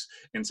 books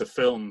into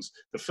films.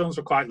 The films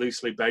were quite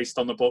loosely based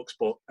on the books,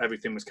 but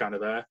everything was kind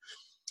of there.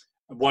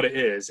 What it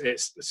is,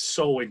 it's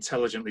so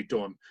intelligently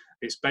done.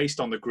 It's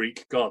based on the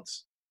Greek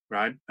gods,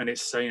 right? And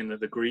it's saying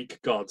that the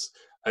Greek gods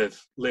have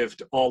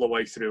lived all the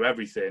way through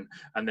everything,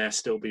 and they're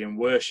still being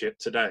worshipped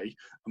today.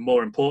 And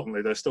more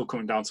importantly, they're still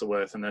coming down to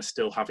earth, and they're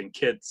still having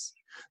kids.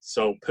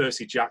 So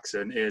Percy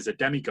Jackson is a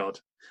demigod,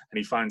 and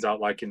he finds out,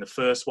 like in the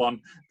first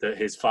one, that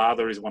his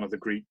father is one of the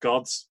Greek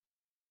gods.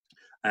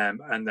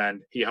 And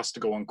then he has to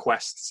go on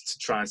quests to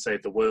try and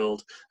save the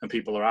world, and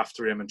people are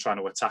after him and trying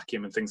to attack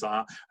him and things like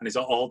that. And he's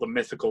got all the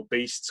mythical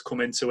beasts come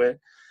into it,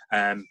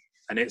 and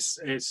it's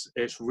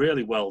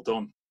really well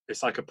done.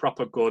 It's like a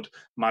proper good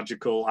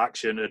magical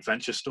action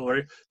adventure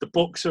story. The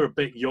books are a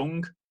bit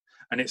young,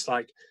 and it's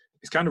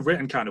kind of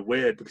written kind of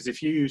weird, because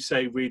if you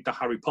say read the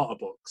Harry Potter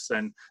books,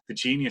 then the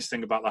genius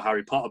thing about the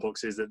Harry Potter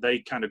books is that they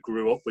kind of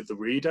grew up with the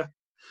reader,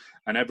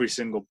 and every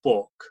single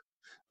book,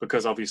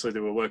 because obviously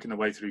they were working their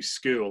way through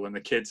school and the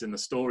kids in the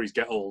stories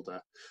get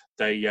older,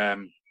 they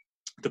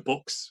the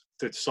books,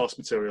 the source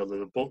material of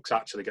the books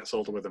actually gets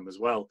older with them as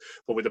well.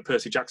 But with the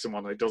Percy Jackson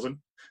one, it doesn't,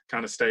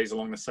 kind of stays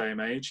along the same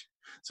age.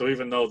 So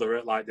even though they're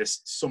at like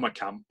this summer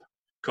camp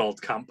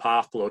called Camp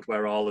Half-Blood,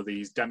 where all of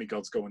these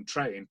demigods go and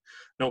train,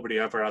 nobody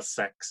ever has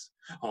sex,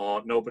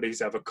 or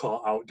nobody's ever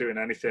caught out doing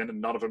anything, and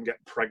none of them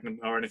get pregnant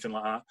or anything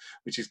like that,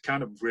 which is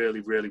kind of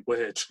really, really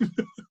weird.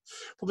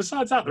 But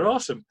besides that, they're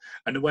awesome.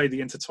 And the way they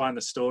intertwine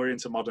the story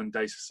into modern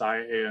day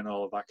society and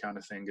all of that kind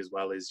of thing as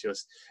well is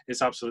just,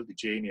 it's absolutely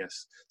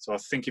genius. So I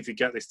think if you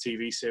get this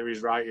TV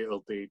series right,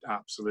 it'll be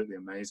absolutely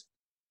amazing.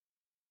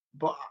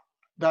 But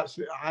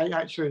I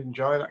actually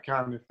enjoy that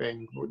kind of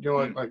thing. You know,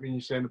 like when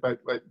you're saying about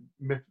like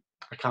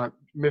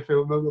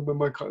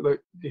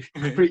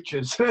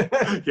creatures.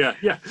 yeah,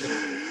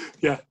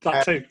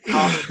 that too.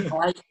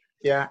 I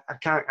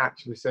can't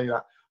actually say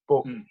that,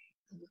 but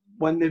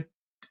when they're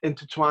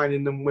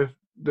intertwining them with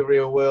the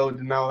real world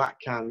and all that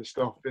kind of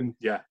stuff, and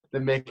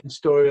they're making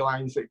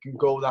storylines that can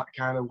go that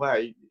kind of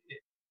way,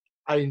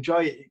 I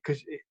enjoy it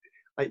because,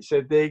 like you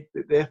said,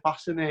 they're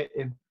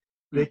fascinating.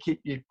 They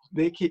keep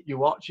you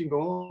watching.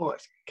 Go, oh,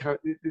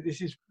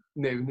 this is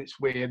new and it's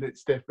weird,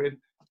 it's different,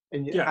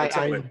 and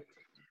exactly.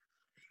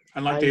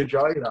 And like I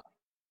enjoy that.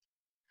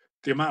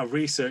 The amount of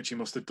research you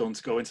must have done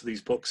to go into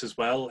these books as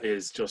well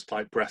is just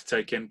like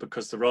breathtaking,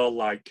 because they're all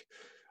like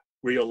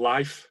real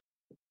life.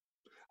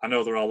 I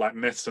know they're all like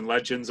myths and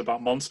legends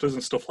about monsters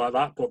and stuff like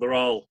that, but they're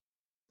all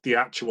the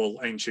actual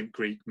ancient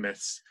Greek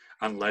myths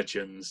and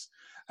legends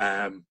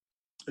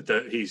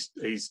that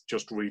he's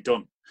just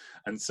redone,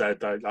 and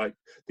said that like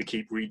they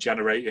keep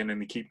regenerating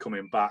and they keep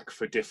coming back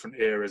for different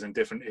eras, and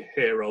different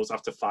heroes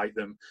have to fight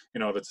them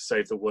in order to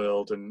save the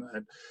world,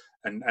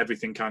 and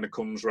everything kind of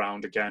comes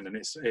round again. And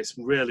it's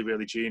really,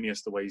 really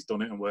genius the way he's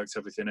done it and works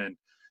everything in.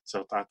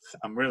 So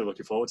I'm really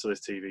looking forward to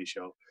this TV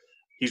show.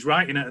 He's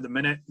writing it at the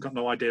minute. Got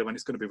no idea when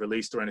it's going to be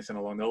released or anything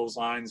along those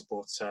lines,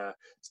 but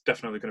it's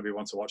definitely going to be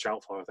one to watch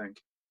out for, I think.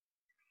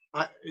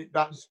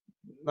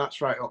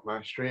 That's right up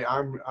my street.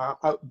 I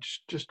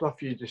just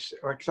off you just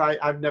like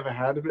I've never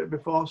heard of it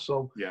before,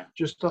 so yeah,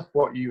 just off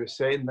what you were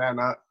saying, then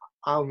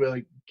I'll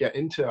really get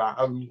into that.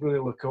 I'll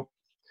really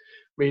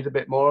read a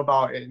bit more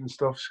about it and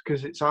stuff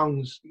because it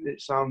sounds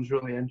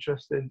really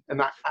interesting,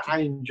 and I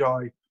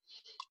enjoy,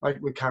 like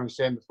we kind of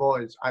saying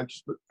before, is I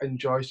just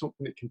enjoy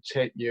something that can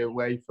take you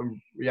away from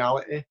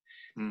reality.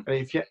 And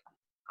if you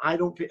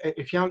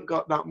haven't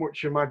got that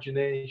much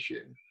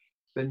imagination,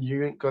 then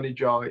you ain't gonna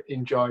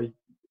enjoy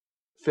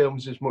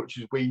films as much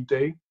as we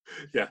do.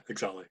 Yeah,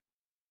 exactly.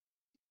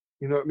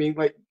 You know what I mean?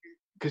 Like,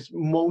 because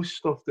most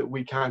stuff that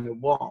we kind of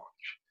watch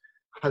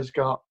has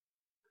got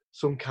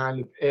some kind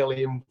of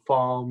alien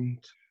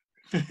formed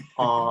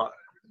or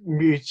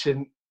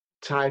mutant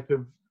type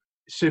of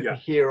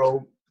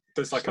superhero.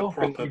 There's like a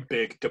proper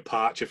big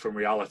departure from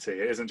reality.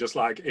 It isn't just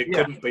like, it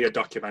couldn't be a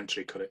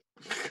documentary, could it?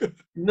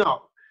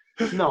 No,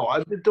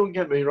 don't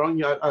get me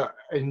wrong. I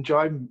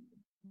enjoy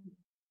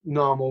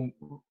normal,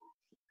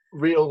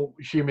 real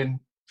human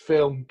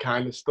film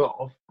kind of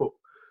stuff, but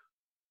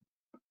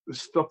the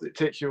stuff that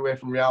takes you away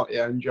from reality,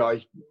 I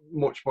enjoy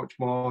much, much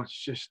more. It's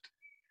just,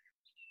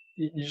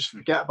 you just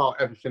forget about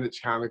everything that's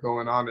kind of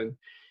going on, and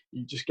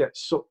you just get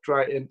sucked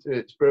right into it.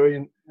 It's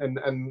brilliant, and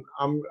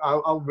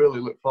I'll really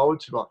look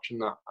forward to watching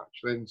that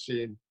actually and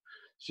seeing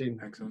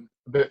Excellent.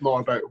 a bit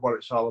more about what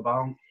it's all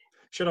about.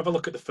 Should have a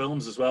look at the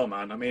films as well,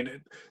 man. I mean,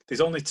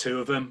 there's only 2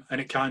 of them, and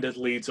it kind of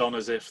leads on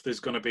as if there's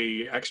going to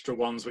be extra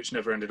ones which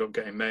never ended up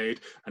getting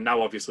made. And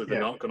now, obviously, they're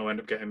not going to end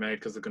up getting made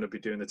because they're going to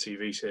be doing the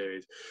TV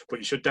series. But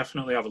you should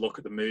definitely have a look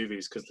at the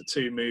movies, because the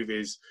 2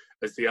 movies,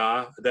 as they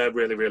are, they're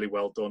really, really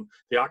well done.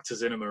 The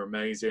actors in them are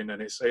amazing,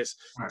 and it's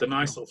they're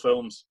nice little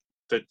films.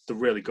 They're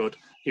really good,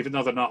 even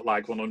though they're not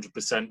like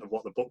 100% of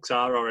what the books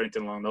are or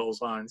anything along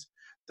those lines.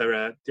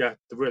 They're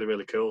really,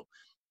 really cool.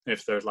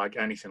 If they're like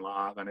anything like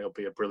that, then it'll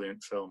be a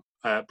brilliant film,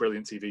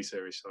 brilliant TV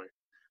series. Sorry.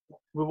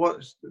 Well,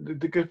 what's the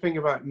good thing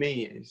about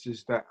me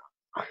is that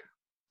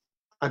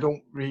I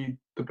don't read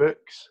the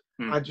books.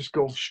 I just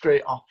go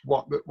straight off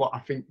what I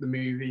think the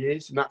movie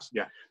is, and that's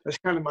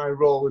kind of my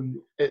role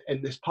in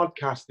this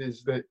podcast,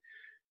 is that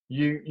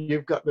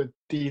you've got the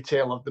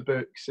detail of the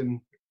books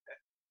and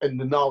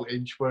the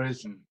knowledge,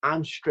 whereas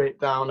I'm straight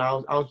down.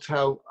 I'll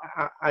tell.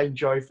 I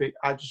just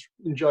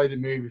enjoy the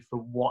movie for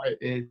what it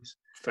is.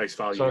 Face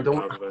value. So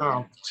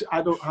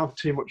I don't have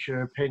too much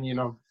opinion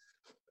of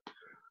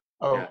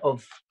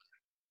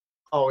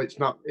it's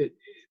not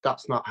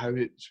that's not how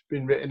it's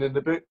been written in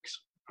the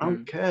books. I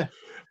don't care.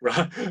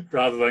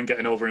 Rather than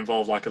getting over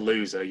involved like a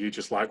loser, you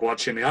just like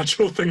watching the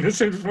actual thing that's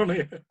in front of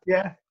you.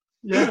 Yeah.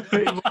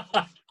 Pretty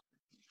much.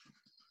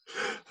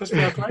 That's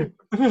fair play.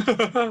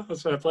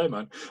 That's fair play,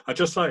 man. I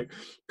just like,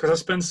 because I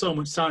spend so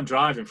much time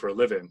driving for a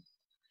living,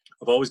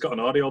 I've always got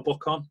an audio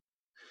book on.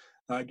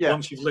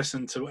 Once you've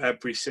listened to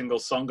every single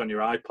song on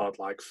your iPod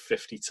like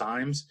 50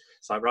 times,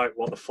 it's like, right,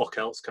 what the fuck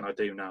else can I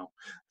do now?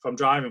 If I'm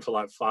driving for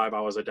like 5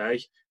 hours a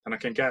day, then I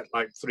can get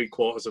like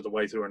 3/4 of the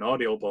way through an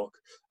audiobook,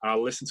 and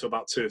I'll listen to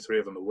about 2 or 3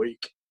 of them a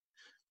week.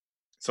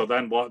 So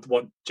then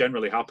what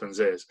generally happens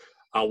is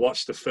I'll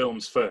watch the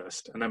films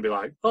first and then be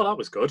like, oh, that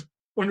was good.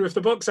 Wonder if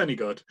the book's any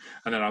good.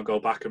 And then I'll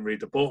go back and read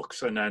the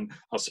books, and then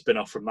I'll spin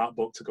off from that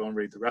book to go and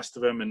read the rest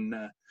of them. And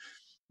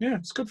yeah,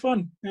 it's good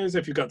fun. As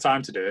if you've got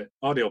time to do it.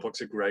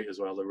 Audiobooks are great as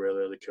well. They're really,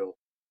 really cool.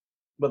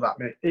 But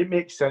it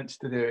makes sense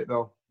to do it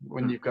though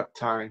when you've got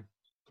time.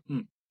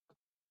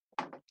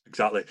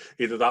 Exactly.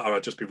 Either that or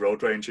I'd just be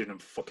road raging and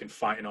fucking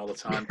fighting all the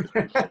time because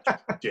people are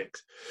just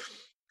dicks.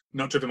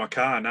 Not driven my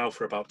car now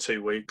for about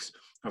 2 weeks.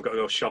 I've got to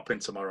go shopping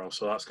tomorrow,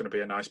 so that's going to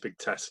be a nice big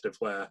test of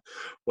where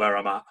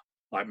I'm at,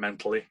 like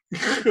mentally.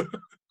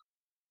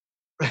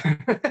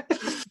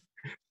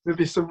 There'll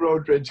be some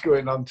road rage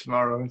going on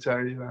tomorrow, I'll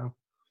tell you now.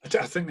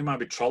 I think there might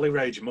be trolley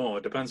rage more.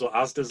 It depends what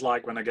Asda's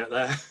like when I get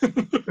there.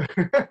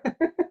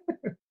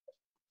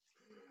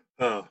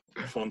 Oh,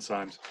 fun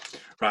times.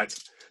 Right.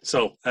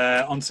 So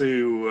on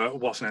to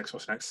what's next.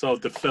 So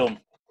the film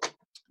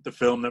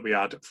that we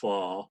had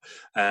for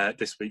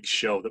this week's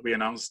show that we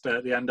announced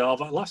at the end of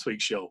last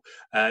week's show.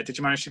 Did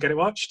you manage to get it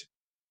watched?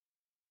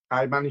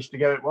 I managed to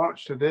get it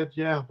watched. I did.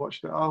 Yeah,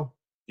 watched it all.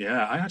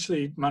 Yeah, I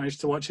actually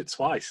managed to watch it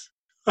twice.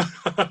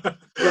 I'm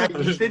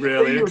just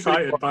really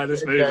excited by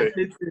this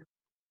movie.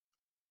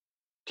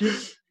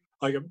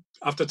 Like,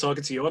 after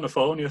talking to you on the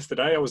phone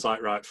yesterday, I was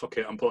like, right, fuck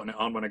it, I'm putting it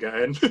on when I get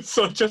in.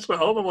 So I just went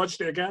home and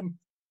watched it again.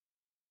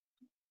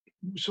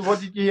 So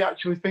what did you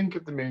actually think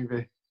of the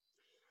movie?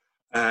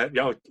 Yeah,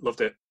 I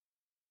loved it.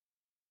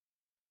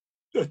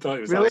 I thought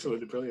it was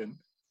absolutely brilliant.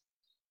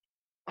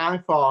 I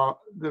thought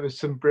there was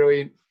some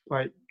brilliant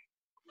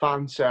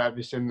fan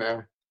service in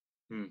there.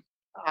 Yeah.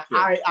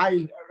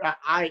 I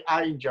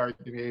enjoyed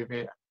the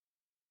movie.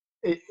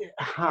 It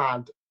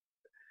had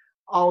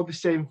all the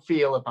same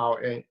feel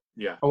about it.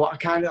 Yeah. And what I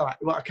kind of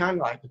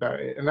liked about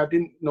it, and I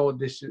didn't know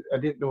they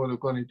were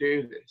going to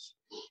do this,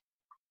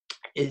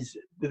 is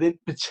they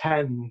didn't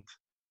pretend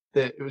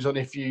that it was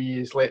only a few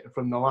years later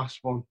from the last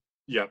one.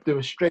 Yeah. They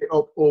were straight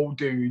up old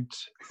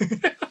dudes.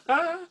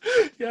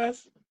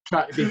 Yes.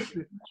 Trying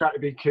to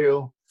be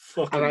cool.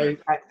 Fucking And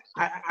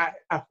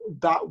I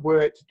that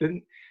worked.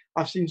 Didn't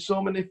I've seen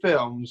so many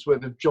films where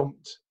they've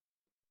jumped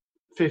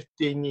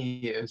 15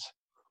 years.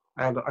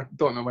 I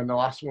don't know when the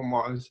last one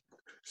was.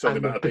 So they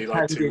better be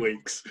like 2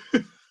 weeks.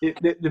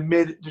 They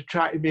made it to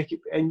try to make it,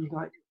 and you're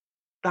like,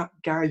 that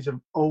guy's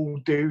an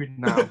old dude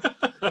now.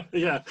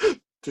 Yeah,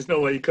 there's no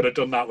way you could have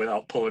done that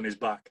without pulling his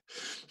back.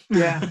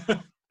 Yeah.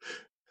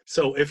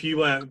 So if you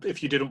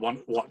didn't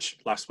watch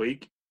last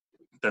week,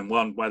 then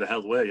one, where the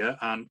hell were you?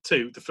 And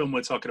two, the film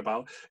we're talking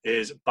about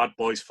is Bad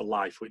Boys for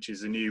Life, which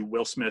is a new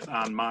Will Smith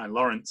and Martin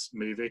Lawrence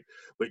movie,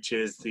 which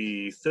is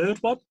the third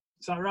one.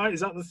 Is that right?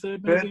 Is that the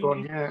third movie? Third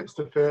one, yeah, it's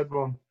the third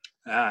one.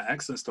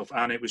 Excellent stuff.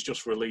 And it was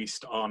just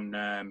released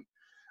on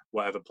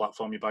whatever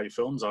platform you buy your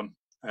films on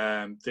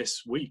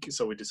this week.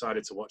 So we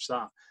decided to watch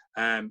that.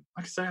 Like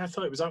I say, I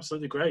thought it was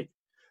absolutely great.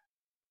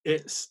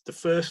 It's the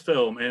first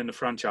film in the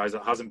franchise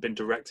that hasn't been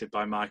directed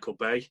by Michael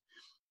Bay.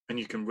 And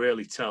you can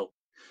really tell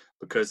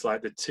because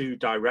like the two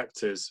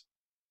directors,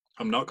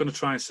 I'm not going to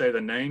try and say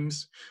their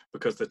names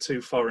because they're two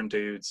foreign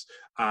dudes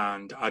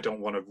and I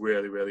don't want to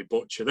really, really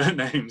butcher their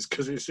names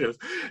because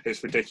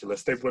it's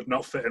ridiculous. They would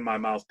not fit in my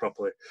mouth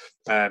properly.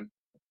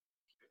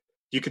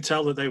 You could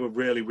tell that they were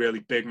really,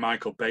 really big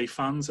Michael Bay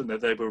fans and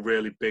that they were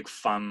really big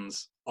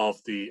fans of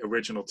the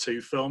original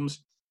two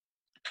films.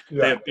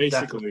 Yeah, they have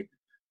basically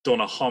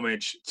done a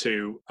homage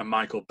to a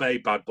Michael Bay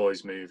Bad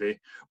Boys movie,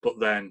 but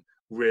then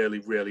really,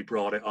 really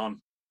brought it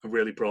on and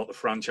really brought the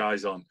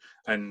franchise on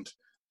and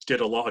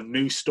did a lot of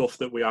new stuff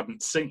that we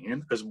hadn't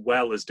seen, as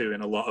well as doing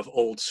a lot of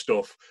old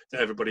stuff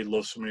that everybody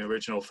loves from the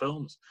original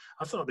films.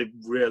 I thought they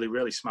really,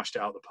 really smashed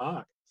it out of the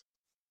park.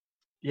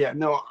 Yeah,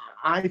 no,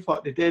 I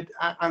thought they did.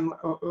 And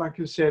like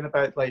I was saying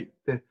about like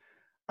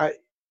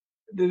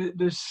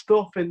there's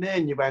stuff in there,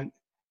 and you went,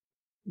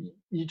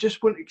 you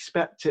just wouldn't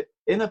expect it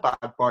in a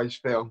Bad Boys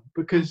film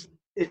because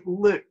it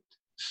looked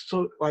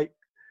so like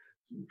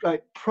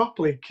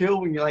properly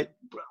cool. When you're like,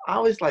 I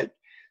was like,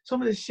 some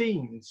of the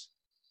scenes,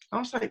 I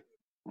was like,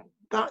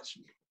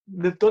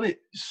 they've done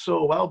it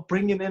so well,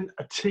 bringing in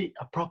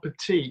a proper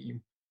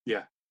team.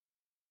 Yeah,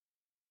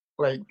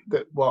 like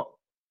that. What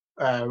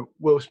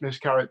Will Smith's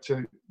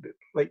character,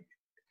 like,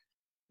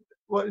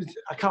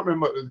 I can't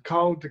remember what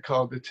they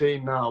called the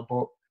team now,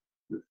 but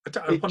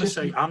I want to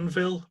say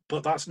Anvil,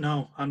 but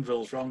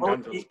Anvil's wrong.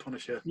 Anvil's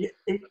Punisher. Yeah,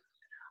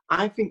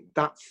 I think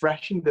that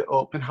freshened it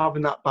up, and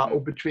having that battle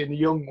between the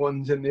young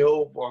ones and the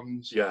old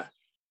ones,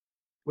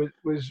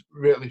 was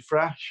really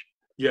fresh.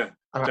 Yeah,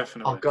 and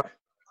definitely.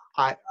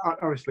 I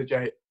honestly,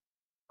 Jay,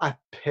 I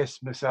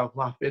pissed myself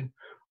laughing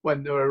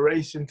when they were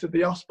racing to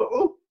the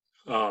hospital.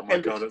 Oh my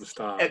God! At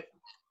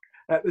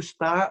the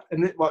start,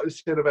 and what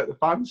was said about the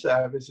fan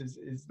service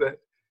is that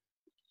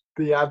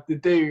they had the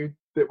dude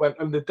that went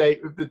on the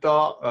date with the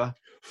daughter.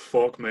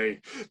 Fuck me,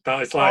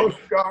 that is like. Oh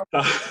God.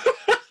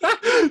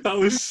 That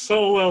was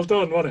so well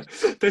done, wasn't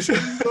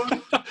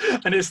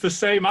it? And it's the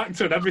same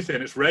actor and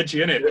everything. It's Reggie,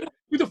 innit? Yeah.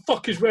 Who the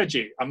fuck is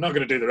Reggie? I'm not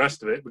going to do the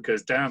rest of it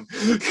because damn.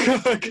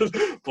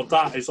 But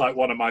that is like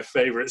one of my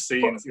favourite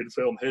scenes in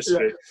film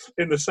history.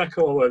 Yeah. In the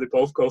second one where they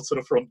both go to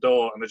the front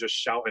door and they're just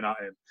shouting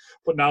at him.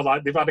 But now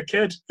like they've had a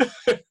kid.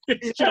 I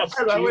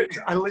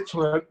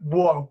literally went,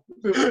 whoa.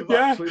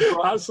 Yeah,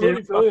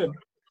 absolutely brilliant.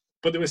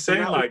 But they were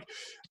saying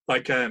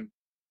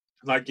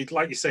like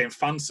you're saying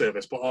fan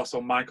service, but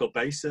also Michael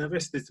Bay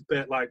service. There's a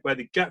bit like where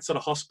they get to the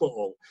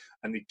hospital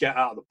and they get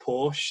out of the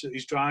Porsche that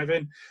he's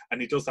driving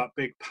and he does that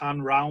big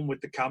pan round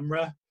with the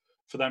camera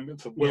for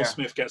Will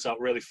Smith gets out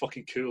really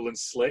fucking cool and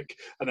slick,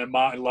 and then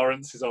Martin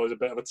Lawrence is always a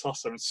bit of a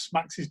tosser and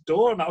smacks his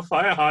door on that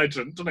fire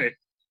hydrant, doesn't he?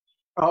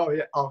 Oh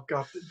yeah, oh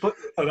God. But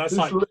that's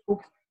like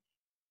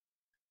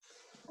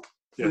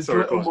there's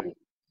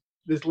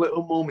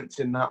little moments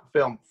in that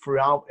film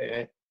throughout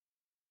it,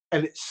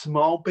 and it's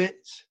small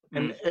bits.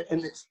 And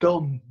it's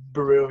done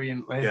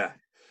brilliantly. Yeah,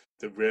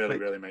 they really,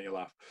 really make you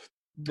laugh.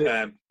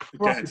 Get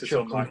into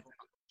some like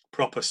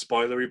proper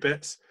spoilery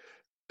bits.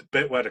 The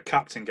bit where the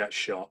captain gets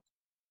shot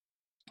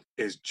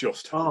is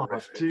just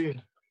horrific.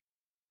 Dude,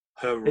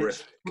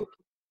 horrific.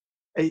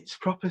 It's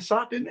proper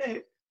sad, isn't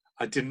it?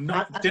 I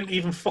didn't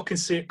even fucking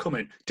see it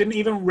coming. Didn't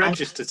even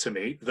register to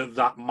me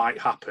that might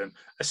happen,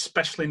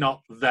 especially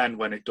not then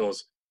when it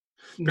does,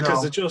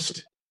 because they're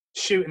just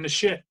shooting the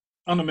shit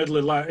in the middle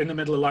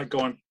of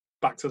going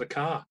back to the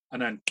car, and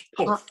then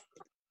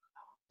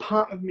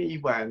part of me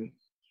went,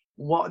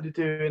 what are they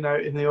doing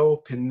out in the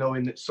open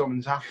knowing that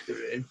someone's after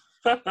him?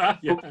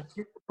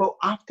 But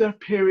after a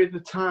period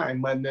of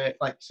time when they're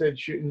like said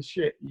shooting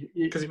shit,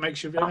 because it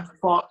makes you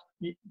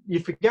you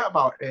forget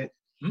about it.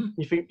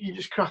 You think you're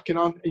just cracking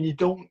on, and you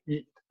don't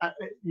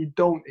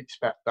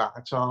expect that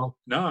at all.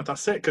 No,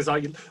 that's it, because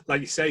like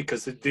you say,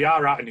 because they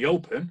are out in the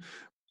open.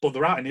 But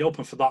they're out in the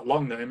open for that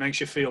long that it makes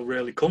you feel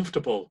really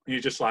comfortable. And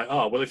you're just like,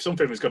 oh, well, if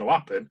something was going to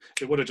happen,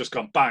 it would have just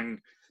gone bang.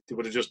 They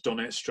would have just done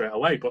it straight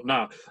away. But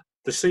no,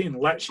 the scene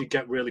lets you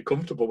get really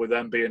comfortable with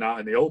them being out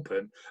in the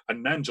open,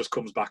 and then just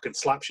comes back and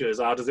slaps you as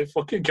hard as it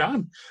fucking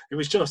can. It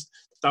was just,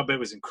 that bit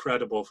was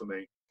incredible for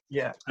me.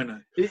 Yeah.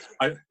 And It,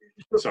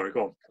 sorry,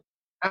 go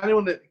on.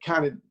 Anyone that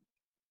kind of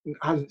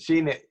hasn't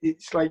seen it,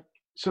 it's like,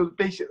 so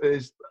basically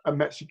there's a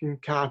Mexican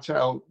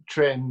cartel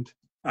trained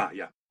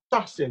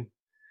assassin,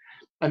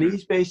 and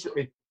he's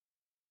basically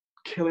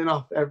killing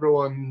off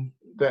everyone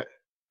that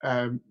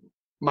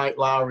Mike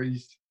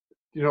Lowry's,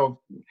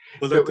 Well,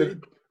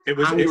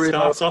 it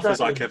starts off as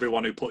like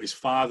everyone who put his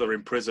father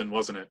in prison,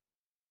 wasn't it?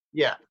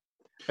 Yeah.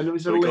 And there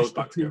was a list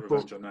of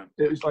people.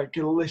 It was like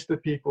a list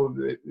of people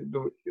that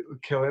were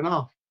killing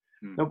off.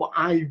 Now, what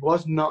I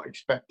was not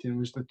expecting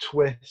was the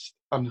twist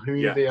on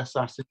who the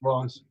assassin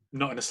was.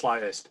 Not in the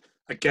slightest.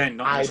 Again,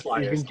 not in the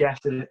slightest. I even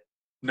guessed it.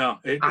 No,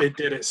 it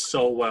did it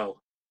so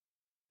well.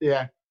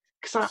 Yeah.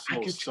 Because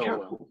I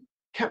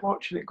kept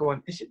watching it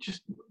going, is it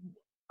just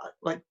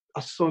like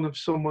a son of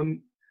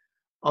someone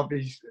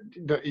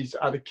that he's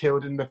either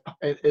killed in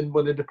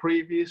one of the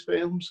previous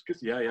films?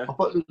 Cause I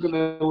thought they were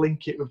going to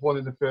link it with one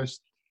of the first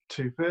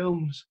 2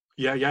 films.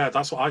 Yeah,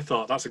 that's what I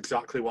thought. That's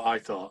exactly what I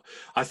thought.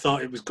 I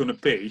thought it was going to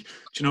be,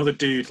 do you know the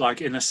dude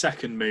like in the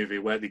second movie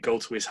where they go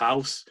to his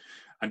house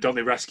and don't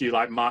they rescue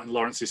like Martin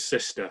Lawrence's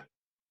sister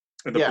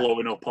and they're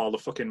blowing up all the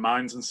fucking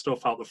mines and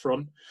stuff out the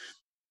front?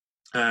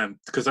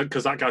 Because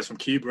that guy's from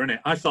Cuba, innit?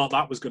 I thought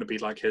that was going to be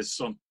like his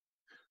son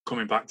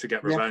coming back to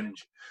get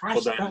revenge.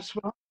 But then that's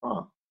what I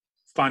thought.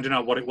 Finding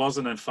out what it was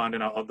and then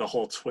finding out the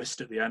whole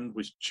twist at the end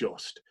was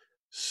just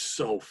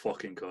so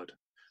fucking good.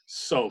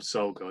 So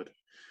good.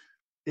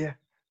 Yeah.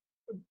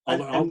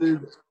 And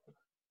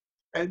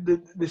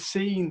the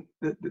scene,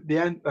 the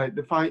end, like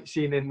the fight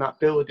scene in that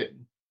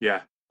building,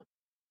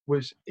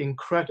 was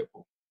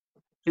incredible.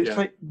 It's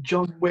like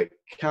John Wick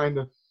kind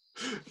of.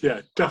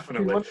 Yeah,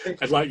 definitely.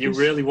 And like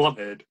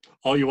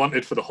all you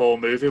wanted for the whole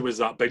movie was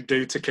that big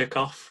dude to kick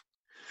off.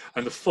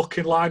 And the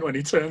fucking line when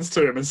he turns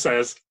to him and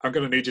says, "I'm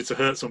going to need you to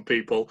hurt some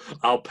people.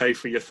 I'll pay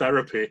for your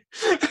therapy."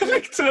 And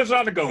he turns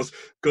around and goes,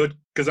 "Good,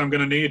 because I'm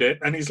going to need it."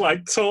 And he's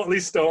like totally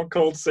stone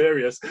cold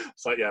serious.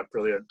 It's like, yeah,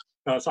 brilliant.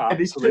 That's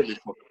absolutely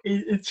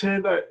he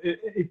turned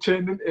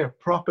into a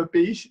proper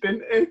beast,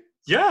 didn't he?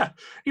 Yeah,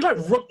 he like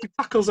rugby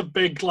tackles a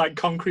big like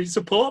concrete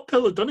support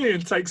pillar, doesn't he,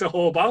 and takes a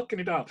whole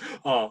balcony down.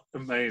 Oh,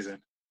 amazing!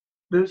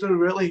 There's a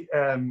really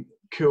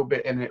cool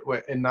bit in it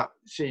in that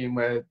scene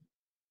where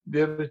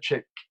the other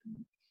chick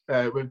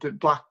with the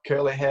black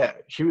curly hair,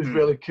 she was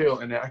really cool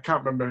in it. I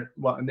can't remember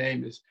what her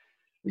name is.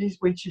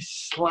 When she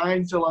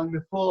slides along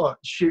the floor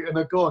shooting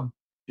a gun,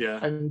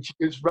 and she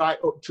goes right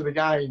up to the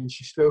guy and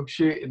she's still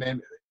shooting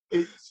him.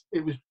 It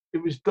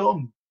was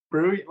done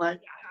brilliant. Like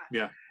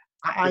it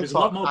was a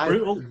lot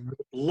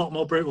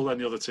more brutal than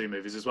the other 2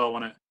 movies as well,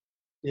 wasn't it?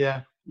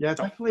 Yeah,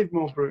 definitely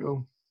more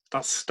brutal.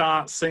 That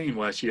start scene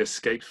where she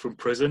escapes from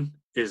prison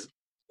is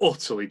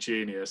utterly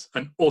genius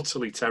and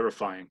utterly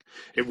terrifying.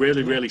 It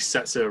really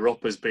sets her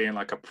up as being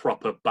like a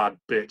proper bad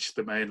bitch,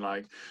 the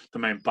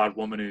main bad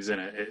woman who's in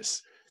it.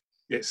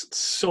 It's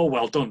so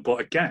well done, but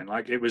again,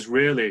 like it was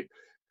really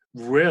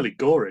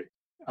gory.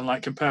 And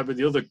like compared with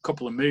the other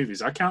couple of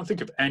movies, I can't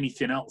think of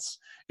anything else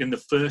in the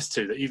first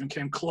 2 that even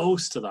came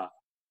close to that.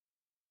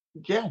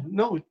 Yeah,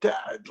 no,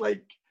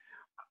 like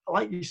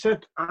you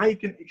said, I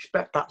didn't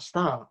expect that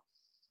start.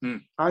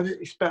 I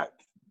didn't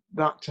expect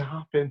that to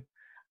happen,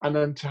 and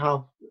then to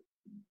have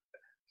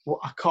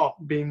a cop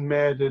being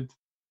murdered,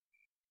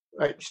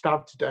 like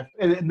stabbed to death,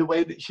 and the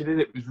way that she did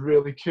it was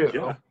really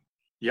cool.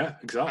 Yeah,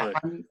 exactly.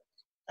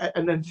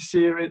 And then to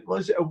see her in,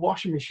 was it a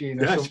washing machine?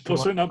 Or something she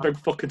puts her in that big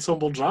fucking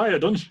tumble dryer,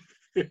 doesn't she?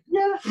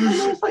 Yeah, and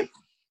I was like,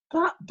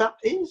 that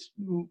is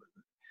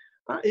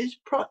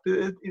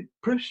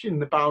pushing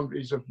the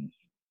boundaries of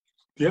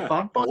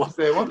bad boys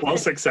there.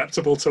 What's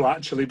acceptable to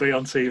actually be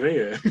on TV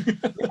here?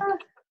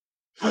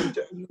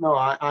 No,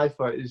 I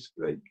thought it was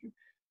like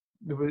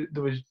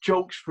there was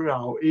jokes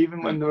throughout,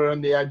 even when they were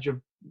on the edge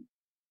of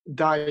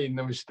dying.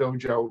 There was still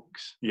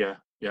jokes. Yeah.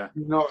 You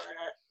know,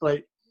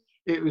 like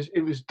it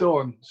was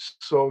done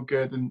so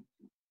good, and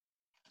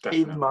definitely.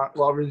 Even Mark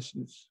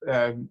Lawrence's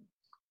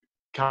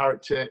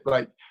character,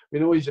 like we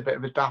know he's a bit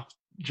of a daft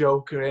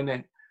joker in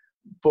it,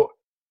 but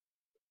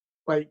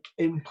like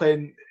in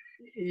playing,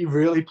 he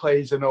really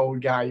plays an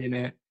old guy in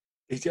it.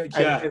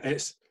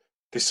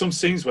 There's some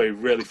scenes where he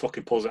really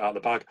fucking pulls it out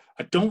of the bag.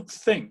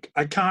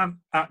 I can't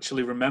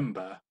actually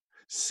remember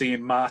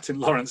seeing Martin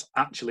Lawrence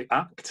actually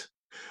act.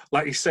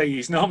 Like you say,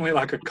 he's normally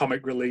like a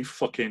comic relief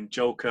fucking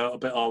joker, a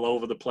bit all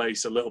over the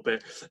place, a little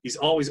bit. He's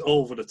always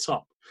over the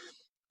top.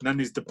 And then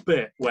there's the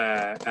bit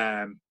where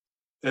at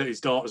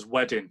his daughter's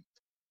wedding,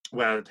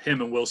 where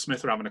him and Will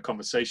Smith are having a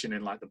conversation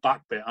in like the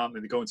back bit, aren't they?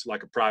 They go into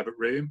like a private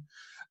room,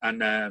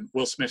 and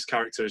Will Smith's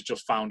character has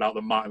just found out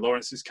that Martin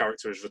Lawrence's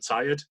character is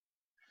retired.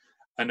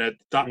 And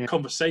that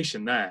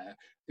conversation there,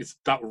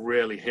 that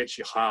really hits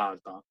you hard,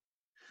 that.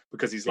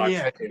 Because he's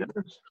like,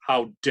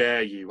 how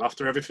dare you?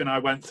 After everything I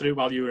went through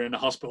while you were in the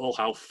hospital,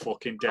 how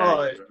fucking dare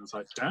you? And I was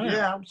like, damn.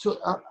 Yeah,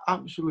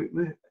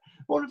 absolutely.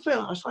 One thing,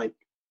 I was like,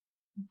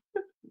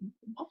 what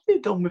have they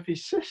done with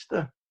his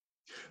sister?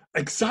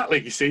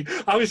 Exactly. You see,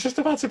 I was just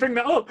about to bring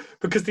that up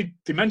because they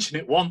mention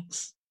it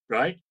once,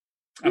 right?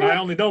 And Yeah. I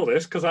only know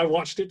this because I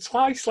watched it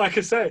twice, like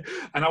I say,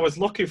 and I was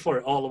looking for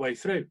it all the way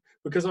through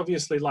because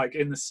obviously, like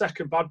in the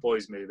second Bad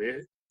Boys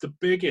movie, the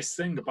biggest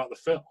thing about the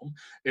film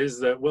is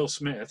that Will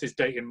Smith is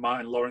dating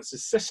Martin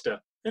Lawrence's sister,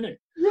 isn't it?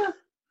 Yeah.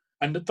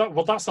 And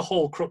that's the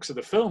whole crux of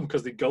the film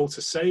because they go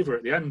to save her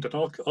at the end and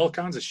all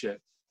kinds of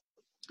shit.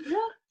 Yeah.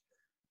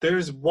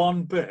 There's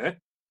one bit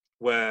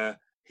where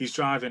he's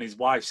driving his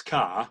wife's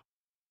car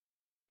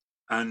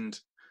and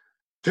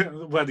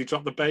where they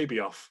drop the baby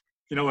off.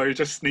 You know, where he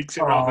just sneaks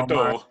it around the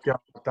door. God,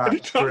 And he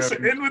that's drops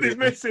it in with his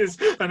missus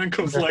and then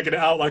comes legging it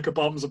out like a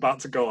bomb's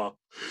about to go off.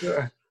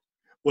 Yeah.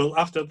 Well,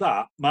 after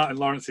that, Martin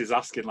Lawrence is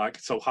asking, like,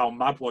 so how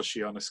mad was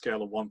she on a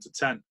scale of 1 to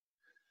 10?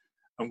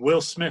 And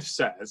Will Smith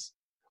says,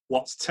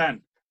 what's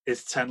 10?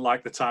 Is 10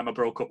 like the time I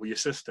broke up with your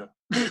sister?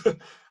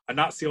 And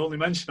that's the only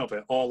mention of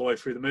it all the way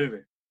through the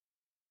movie.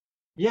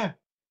 Yeah.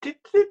 Did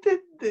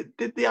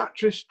the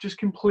actress just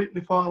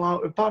completely fall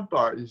out of Bad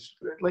Boys?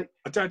 Like,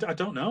 I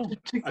don't know.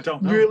 I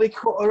don't know. Really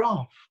cut her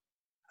off?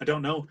 I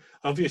don't know.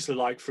 Obviously,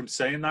 like from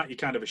saying that, you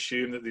kind of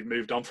assume that they've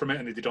moved on from it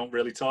and they don't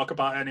really talk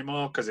about it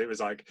anymore because it was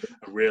like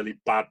a really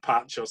bad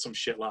patch or some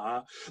shit like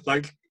that.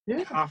 Like,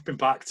 harking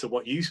back to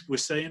what you were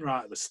saying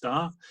right at the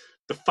start,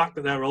 the fact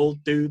that they're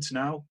old dudes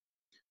now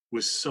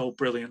was so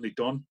brilliantly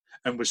done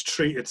and was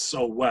treated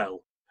so well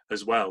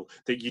as well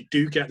that you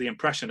do get the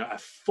impression that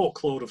a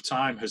fuckload of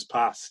time has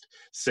passed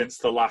since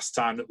the last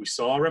time that we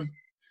saw him.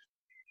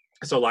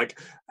 So like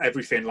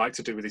everything like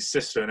to do with his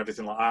sister and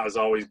everything like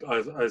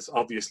that has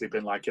obviously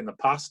been like in the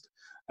past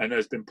and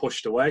has been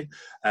pushed away.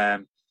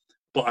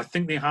 But I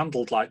think they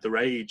handled like their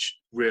age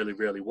really,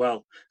 really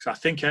well. So I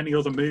think any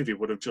other movie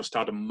would have just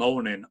had them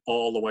moaning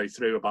all the way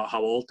through about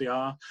how old they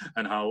are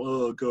and how,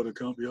 oh God, I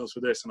can't be arsed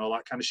with this and all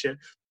that kind of shit.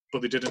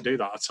 But they didn't do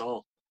that at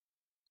all.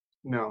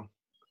 No.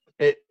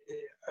 It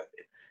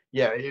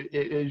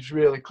is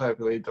really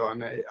cleverly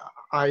done.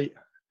 I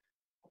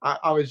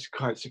was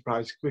quite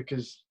surprised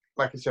because,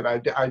 like I said,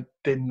 I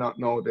did not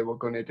know they were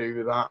going to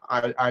do that.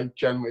 I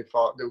genuinely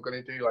thought they were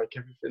going to do like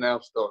everything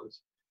else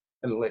does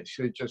and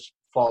literally just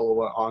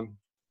follow it on.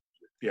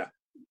 Yeah.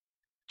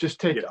 Just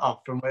take it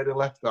off from where they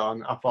left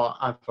on. I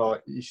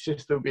thought his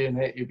sister would be in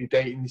it, he'd be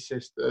dating his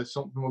sister,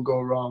 something will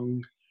go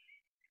wrong.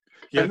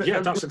 Yeah,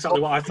 that's exactly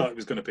what I thought it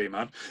was going to be,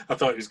 man. I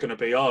thought it was going to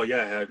be,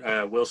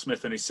 Will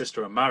Smith and his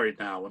sister are married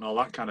now and all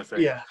that kind of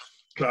thing. Yeah.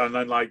 And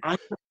then, like,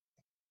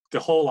 the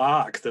whole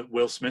arc that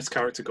Will Smith's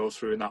character goes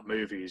through in that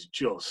movie is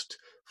just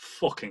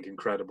fucking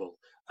incredible.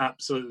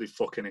 Absolutely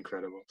fucking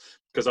incredible.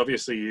 Because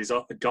obviously he's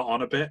got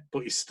on a bit,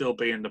 but he's still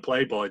being the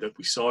playboy that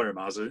we saw him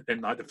as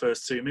in, like, the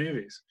first two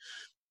movies.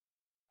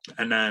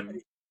 And then,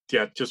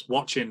 just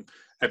watching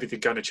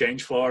everything kind of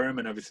change for him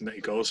and everything that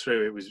he goes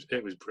through,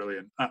 it was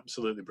brilliant.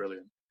 Absolutely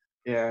brilliant.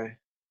 Yeah.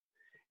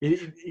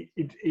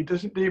 He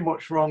doesn't do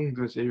much wrong,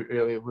 does he,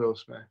 really, Will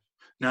Smith?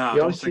 No,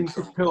 he always seems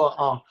to pull it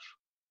off.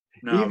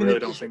 No, I really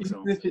don't think so.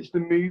 Even if it's the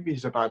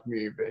movie's a bad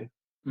movie,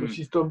 which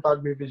he's done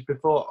bad movies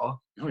before,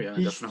 he's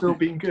definitely still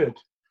been good.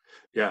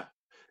 Yeah.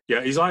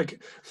 Yeah, he's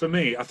like, for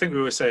me, I think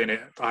we were saying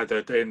it either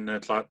in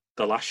like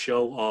the last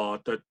show or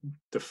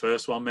the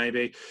first one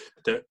maybe,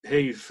 that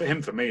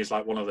for me, is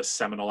like one of the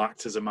seminal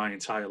actors of my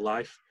entire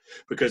life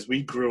because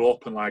we grew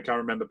up and like I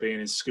remember being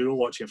in school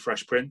watching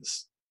Fresh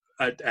Prince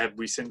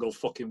every single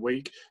fucking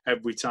week,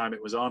 every time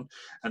it was on,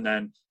 and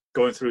then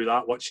going through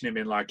that, watching him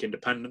in like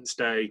Independence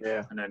Day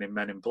and then in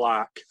Men in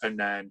Black and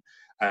then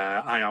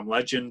I Am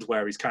Legend,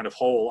 where his kind of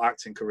whole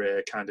acting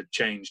career kind of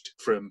changed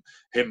from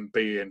him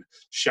being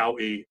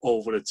shouty,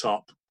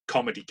 over-the-top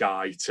comedy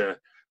guy to,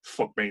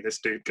 fuck me, this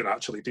dude can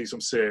actually do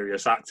some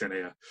serious acting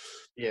here.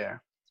 Yeah.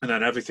 And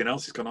then everything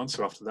else he's gone on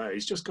to after that,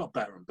 he's just got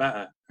better and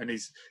better. And he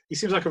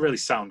seems like a really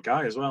sound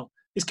guy as well.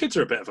 His kids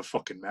are a bit of a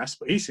fucking mess,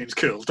 but he seems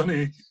cool, doesn't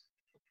he?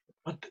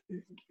 But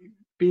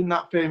being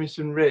that famous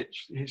and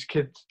rich, his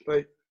kids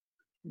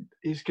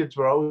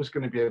were always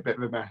going to be a bit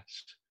of a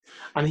mess.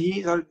 And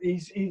he's a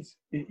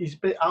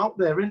bit out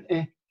there, isn't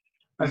he?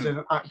 As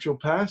an actual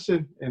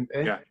person, isn't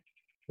he? Yeah.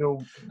 You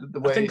know, the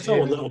way I think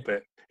so, a little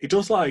bit. He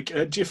does like,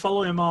 do you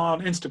follow him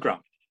on Instagram?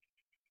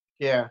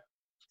 Yeah.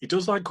 He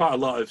does like quite a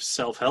lot of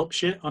self-help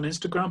shit on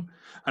Instagram.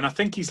 And I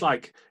think he's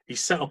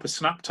set up a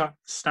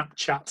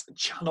Snapchat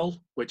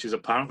channel, which is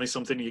apparently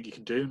something you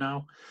can do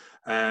now.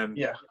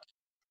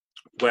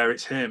 Where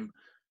it's him.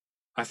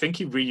 I think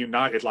he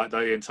reunited like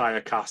the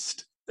entire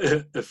cast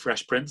of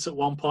Fresh Prince at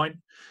one point.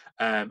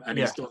 And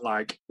he's done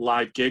like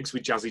live gigs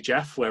with Jazzy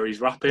Jeff where he's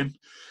rapping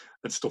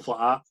and stuff like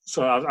that.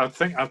 So I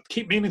think I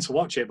keep meaning to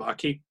watch it, but I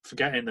keep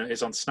forgetting that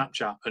it's on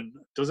Snapchat. And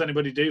does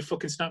anybody do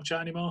fucking Snapchat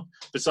anymore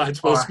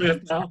besides Will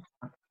Smith now?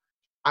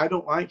 I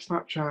don't like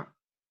Snapchat.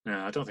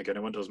 Yeah, I don't think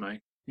anyone does,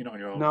 mate. You're not on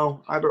your own.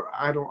 No, I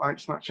don't like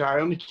Snapchat. I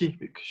only keep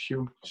it because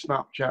you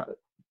Snapchat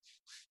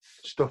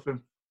stuff of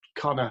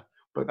Connor.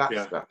 But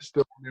that's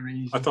still the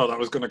reason. I thought that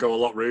was going to go a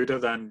lot ruder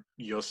than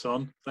your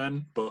son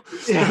then, but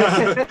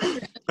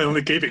I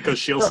only keep it because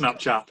she'll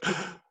Snapchat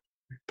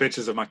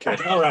pictures of my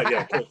kid. All right,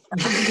 yeah, cool.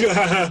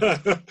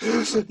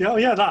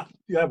 that.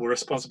 Yeah, we're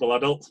responsible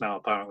adults now,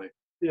 apparently.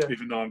 Yeah.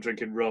 Even though I'm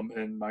drinking rum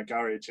in my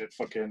garage at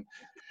fucking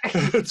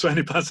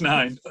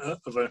 9:20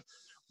 of a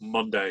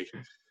Monday.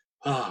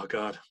 Oh,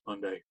 God,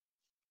 Monday.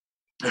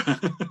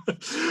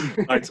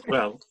 Right,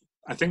 well,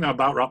 I think that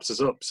about wraps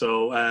us up.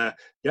 So,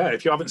 yeah,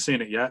 if you haven't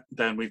seen it yet,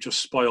 then we've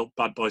just spoiled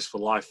Bad Boys for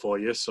Life for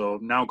you. So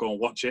now go and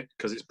watch it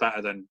because it's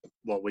better than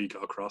what we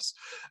got across.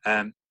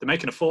 They're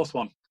making a fourth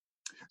one.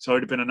 It's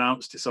already been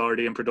announced. It's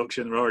already in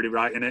production. They're already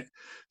writing it.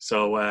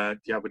 So,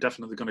 yeah, we're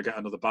definitely going to get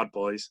another Bad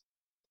Boys,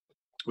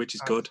 which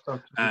is good.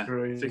 I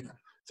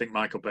think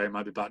Michael Bay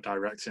might be back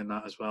directing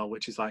that as well,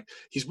 which is like,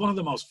 he's one of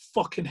the most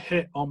fucking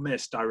hit or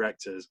miss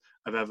directors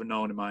I've ever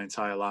known in my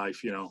entire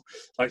life. You know,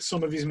 like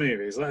some of his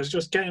movies, let's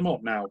just get him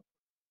up now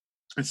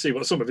and see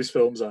what some of his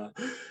films are.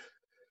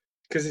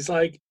 Because it's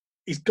like,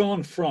 he's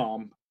gone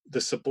from the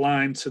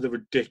sublime to the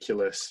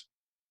ridiculous.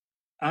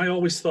 I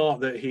always thought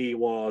that he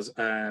was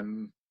a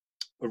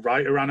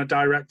writer and a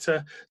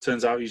director.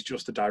 Turns out he's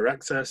just a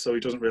director, so he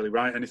doesn't really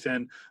write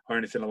anything or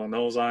anything along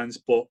those lines.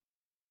 But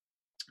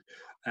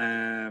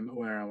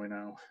where are we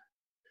now?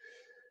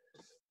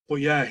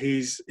 But yeah,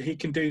 he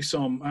can do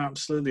some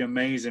absolutely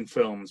amazing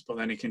films, but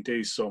then he can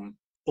do some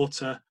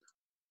utter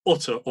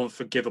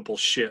unforgivable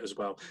shit as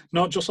well.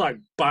 Not just like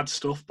bad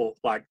stuff, but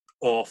like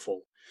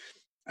awful.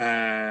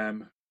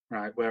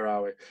 Right, where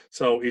are we?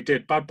 So he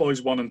did Bad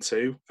Boys 1 and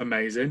 2,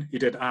 amazing. He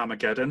did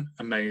Armageddon,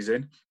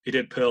 amazing. He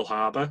did Pearl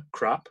Harbor,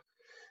 crap.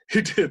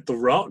 He did The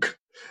Rock,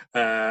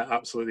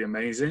 absolutely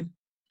amazing.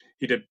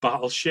 He did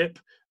Battleship,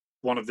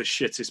 one of the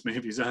shittest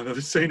movies I've ever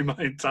seen in my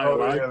entire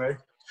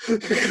life.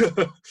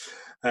 Really?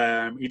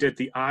 He did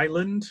The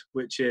Island,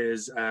 which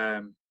is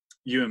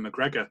Ewan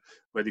McGregor,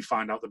 where they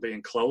find out they're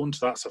being cloned.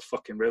 That's a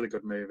fucking really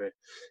good movie.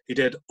 He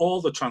did all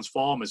the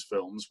Transformers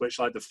films, which,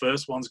 like, the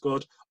first one's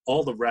good.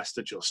 All the rest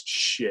are just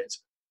shit.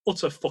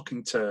 Utter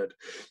fucking turd.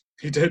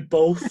 He did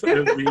both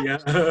of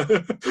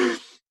the...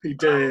 he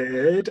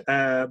did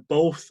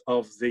both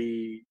of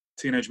the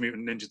Teenage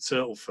Mutant Ninja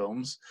Turtle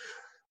films,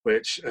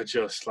 which are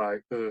just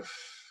like, ugh,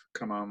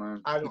 come on,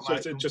 man.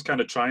 It's just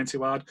kind of trying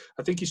too hard.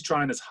 I think he's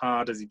trying as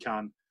hard as he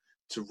can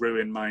to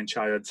ruin my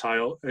entire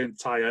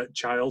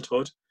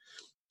childhood.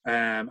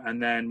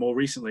 And then more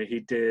recently, he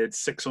did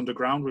Six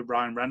Underground with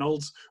Ryan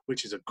Reynolds,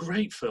 which is a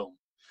great film.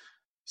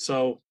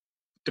 So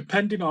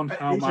depending on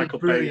how Michael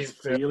Bay is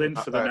feeling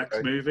for the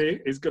next movie,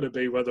 is going to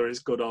be whether it's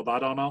good or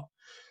bad or not.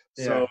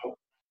 So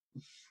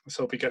let's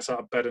hope he gets out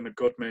of bed in a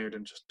good mood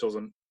and just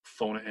doesn't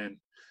phone it in.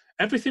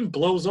 Everything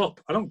blows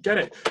up. I don't get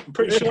it. I'm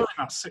pretty sure in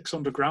that Six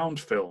Underground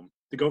film,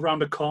 they go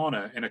around a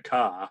corner in a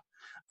car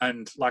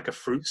and like a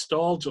fruit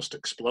stall just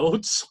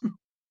explodes.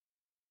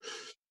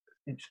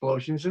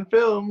 Explosions in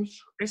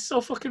films. It's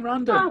so fucking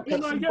random.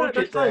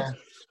 That's like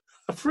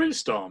a fruit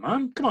stall,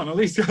 man. Come on, at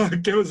least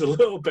give us a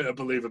little bit of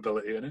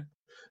believability in it.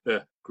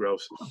 Yeah,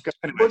 gross.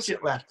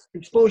 Budget left.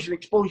 Explosion.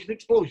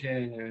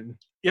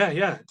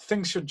 Yeah.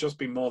 Things should just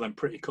be more than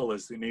pretty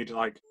colours. They need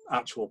like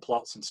actual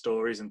plots and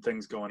stories and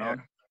things going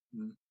on.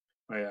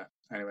 Oh yeah.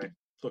 Anyway,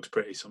 looks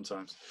pretty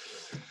sometimes.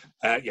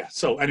 Yeah.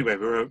 So anyway,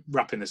 we're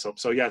wrapping this up.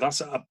 So yeah,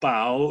 that's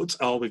about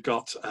all we've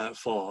got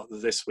for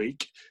this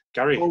week.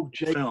 Gary, film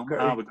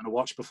are we going to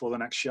watch before the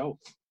next show?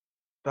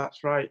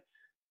 That's right.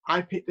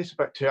 I picked this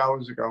about 2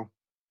 hours ago.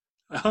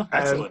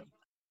 Excellent.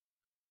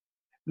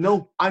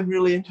 No, I'm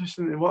really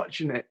interested in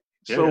watching it.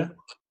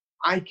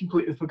 I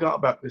completely forgot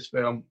about this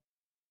film.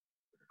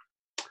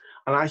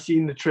 And I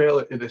seen the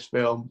trailer to this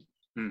film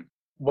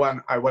when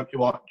I went to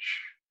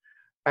watch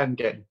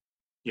Endgame.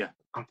 Yeah.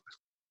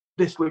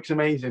 This looks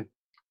amazing.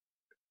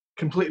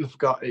 Completely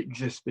forgot it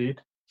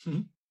existed.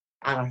 And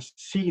I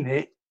seen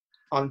it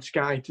on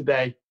Sky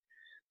today.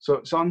 So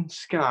it's on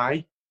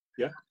Sky.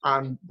 Yeah.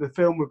 And the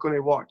film we're going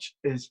to watch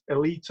is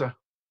Alita.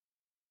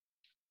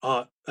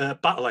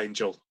 Battle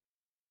Angel.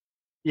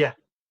 Yeah.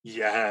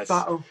 Yes.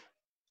 Battle.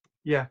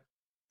 Yeah.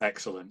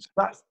 Excellent.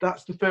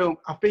 That's the film.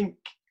 I think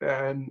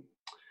the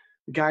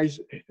guys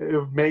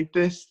who have made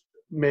this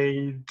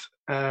made.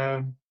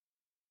 We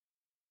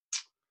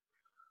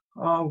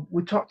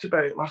talked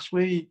about it last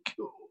week.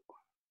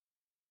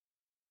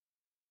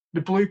 The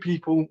Blue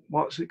People.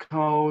 What's it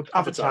called?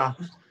 Avatar.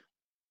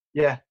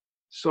 Yeah.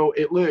 So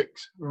it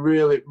looks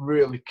really,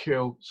 really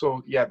cool.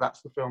 So yeah,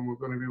 that's the film we're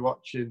going to be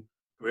watching. It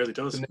really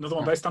does. Another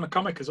one based on a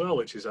comic as well,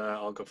 which is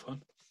all good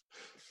fun.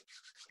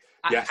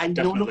 Yes, I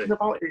know nothing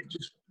about it. It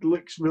just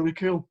looks really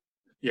cool.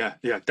 Yeah,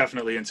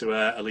 definitely into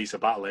Alita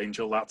Battle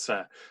Angel. That's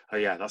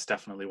that's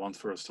definitely one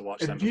for us to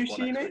watch. Have you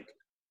seen it?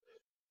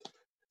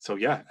 So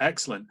yeah,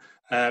 excellent.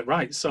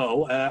 Right,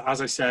 so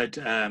as I said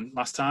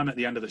last time at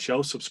the end of the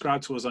show,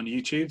 subscribe to us on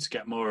YouTube to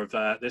get more of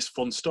this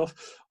fun stuff.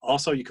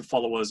 Also, you can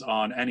follow us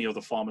on any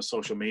other form of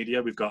social media.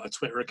 We've got a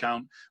Twitter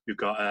account, we've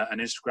got an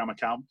Instagram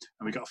account,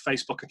 and we've got a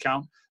Facebook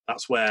account.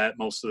 That's where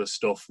most of the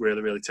stuff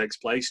really, really takes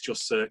place.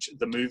 Just search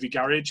The Movie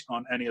Garage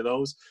on any of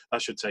those.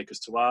 That should take us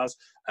to ours.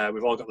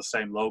 We've all got the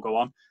same logo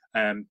on.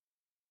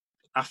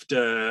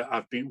 after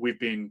we've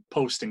been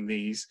posting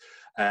these,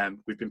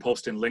 we've been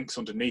posting links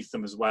underneath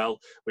them as well,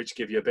 which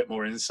give you a bit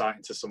more insight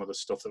into some of the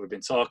stuff that we've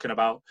been talking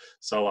about.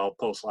 So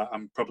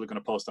I'm probably going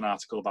to post an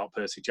article about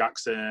Percy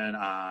Jackson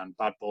and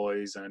Bad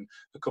Boys and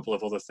a couple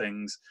of other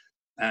things,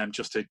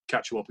 just to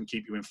catch you up and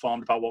keep you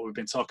informed about what we've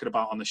been talking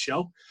about on the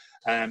show.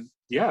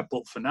 Yeah,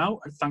 but for now,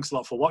 thanks a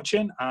lot for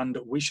watching, and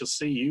we shall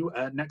see you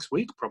next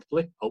week,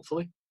 probably,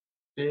 hopefully.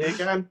 See you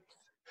again.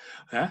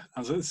 Yeah,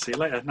 see you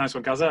later. Nice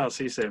one, Gaza. I'll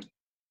see you soon.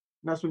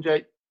 Nice one,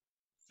 Jake.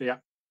 See ya.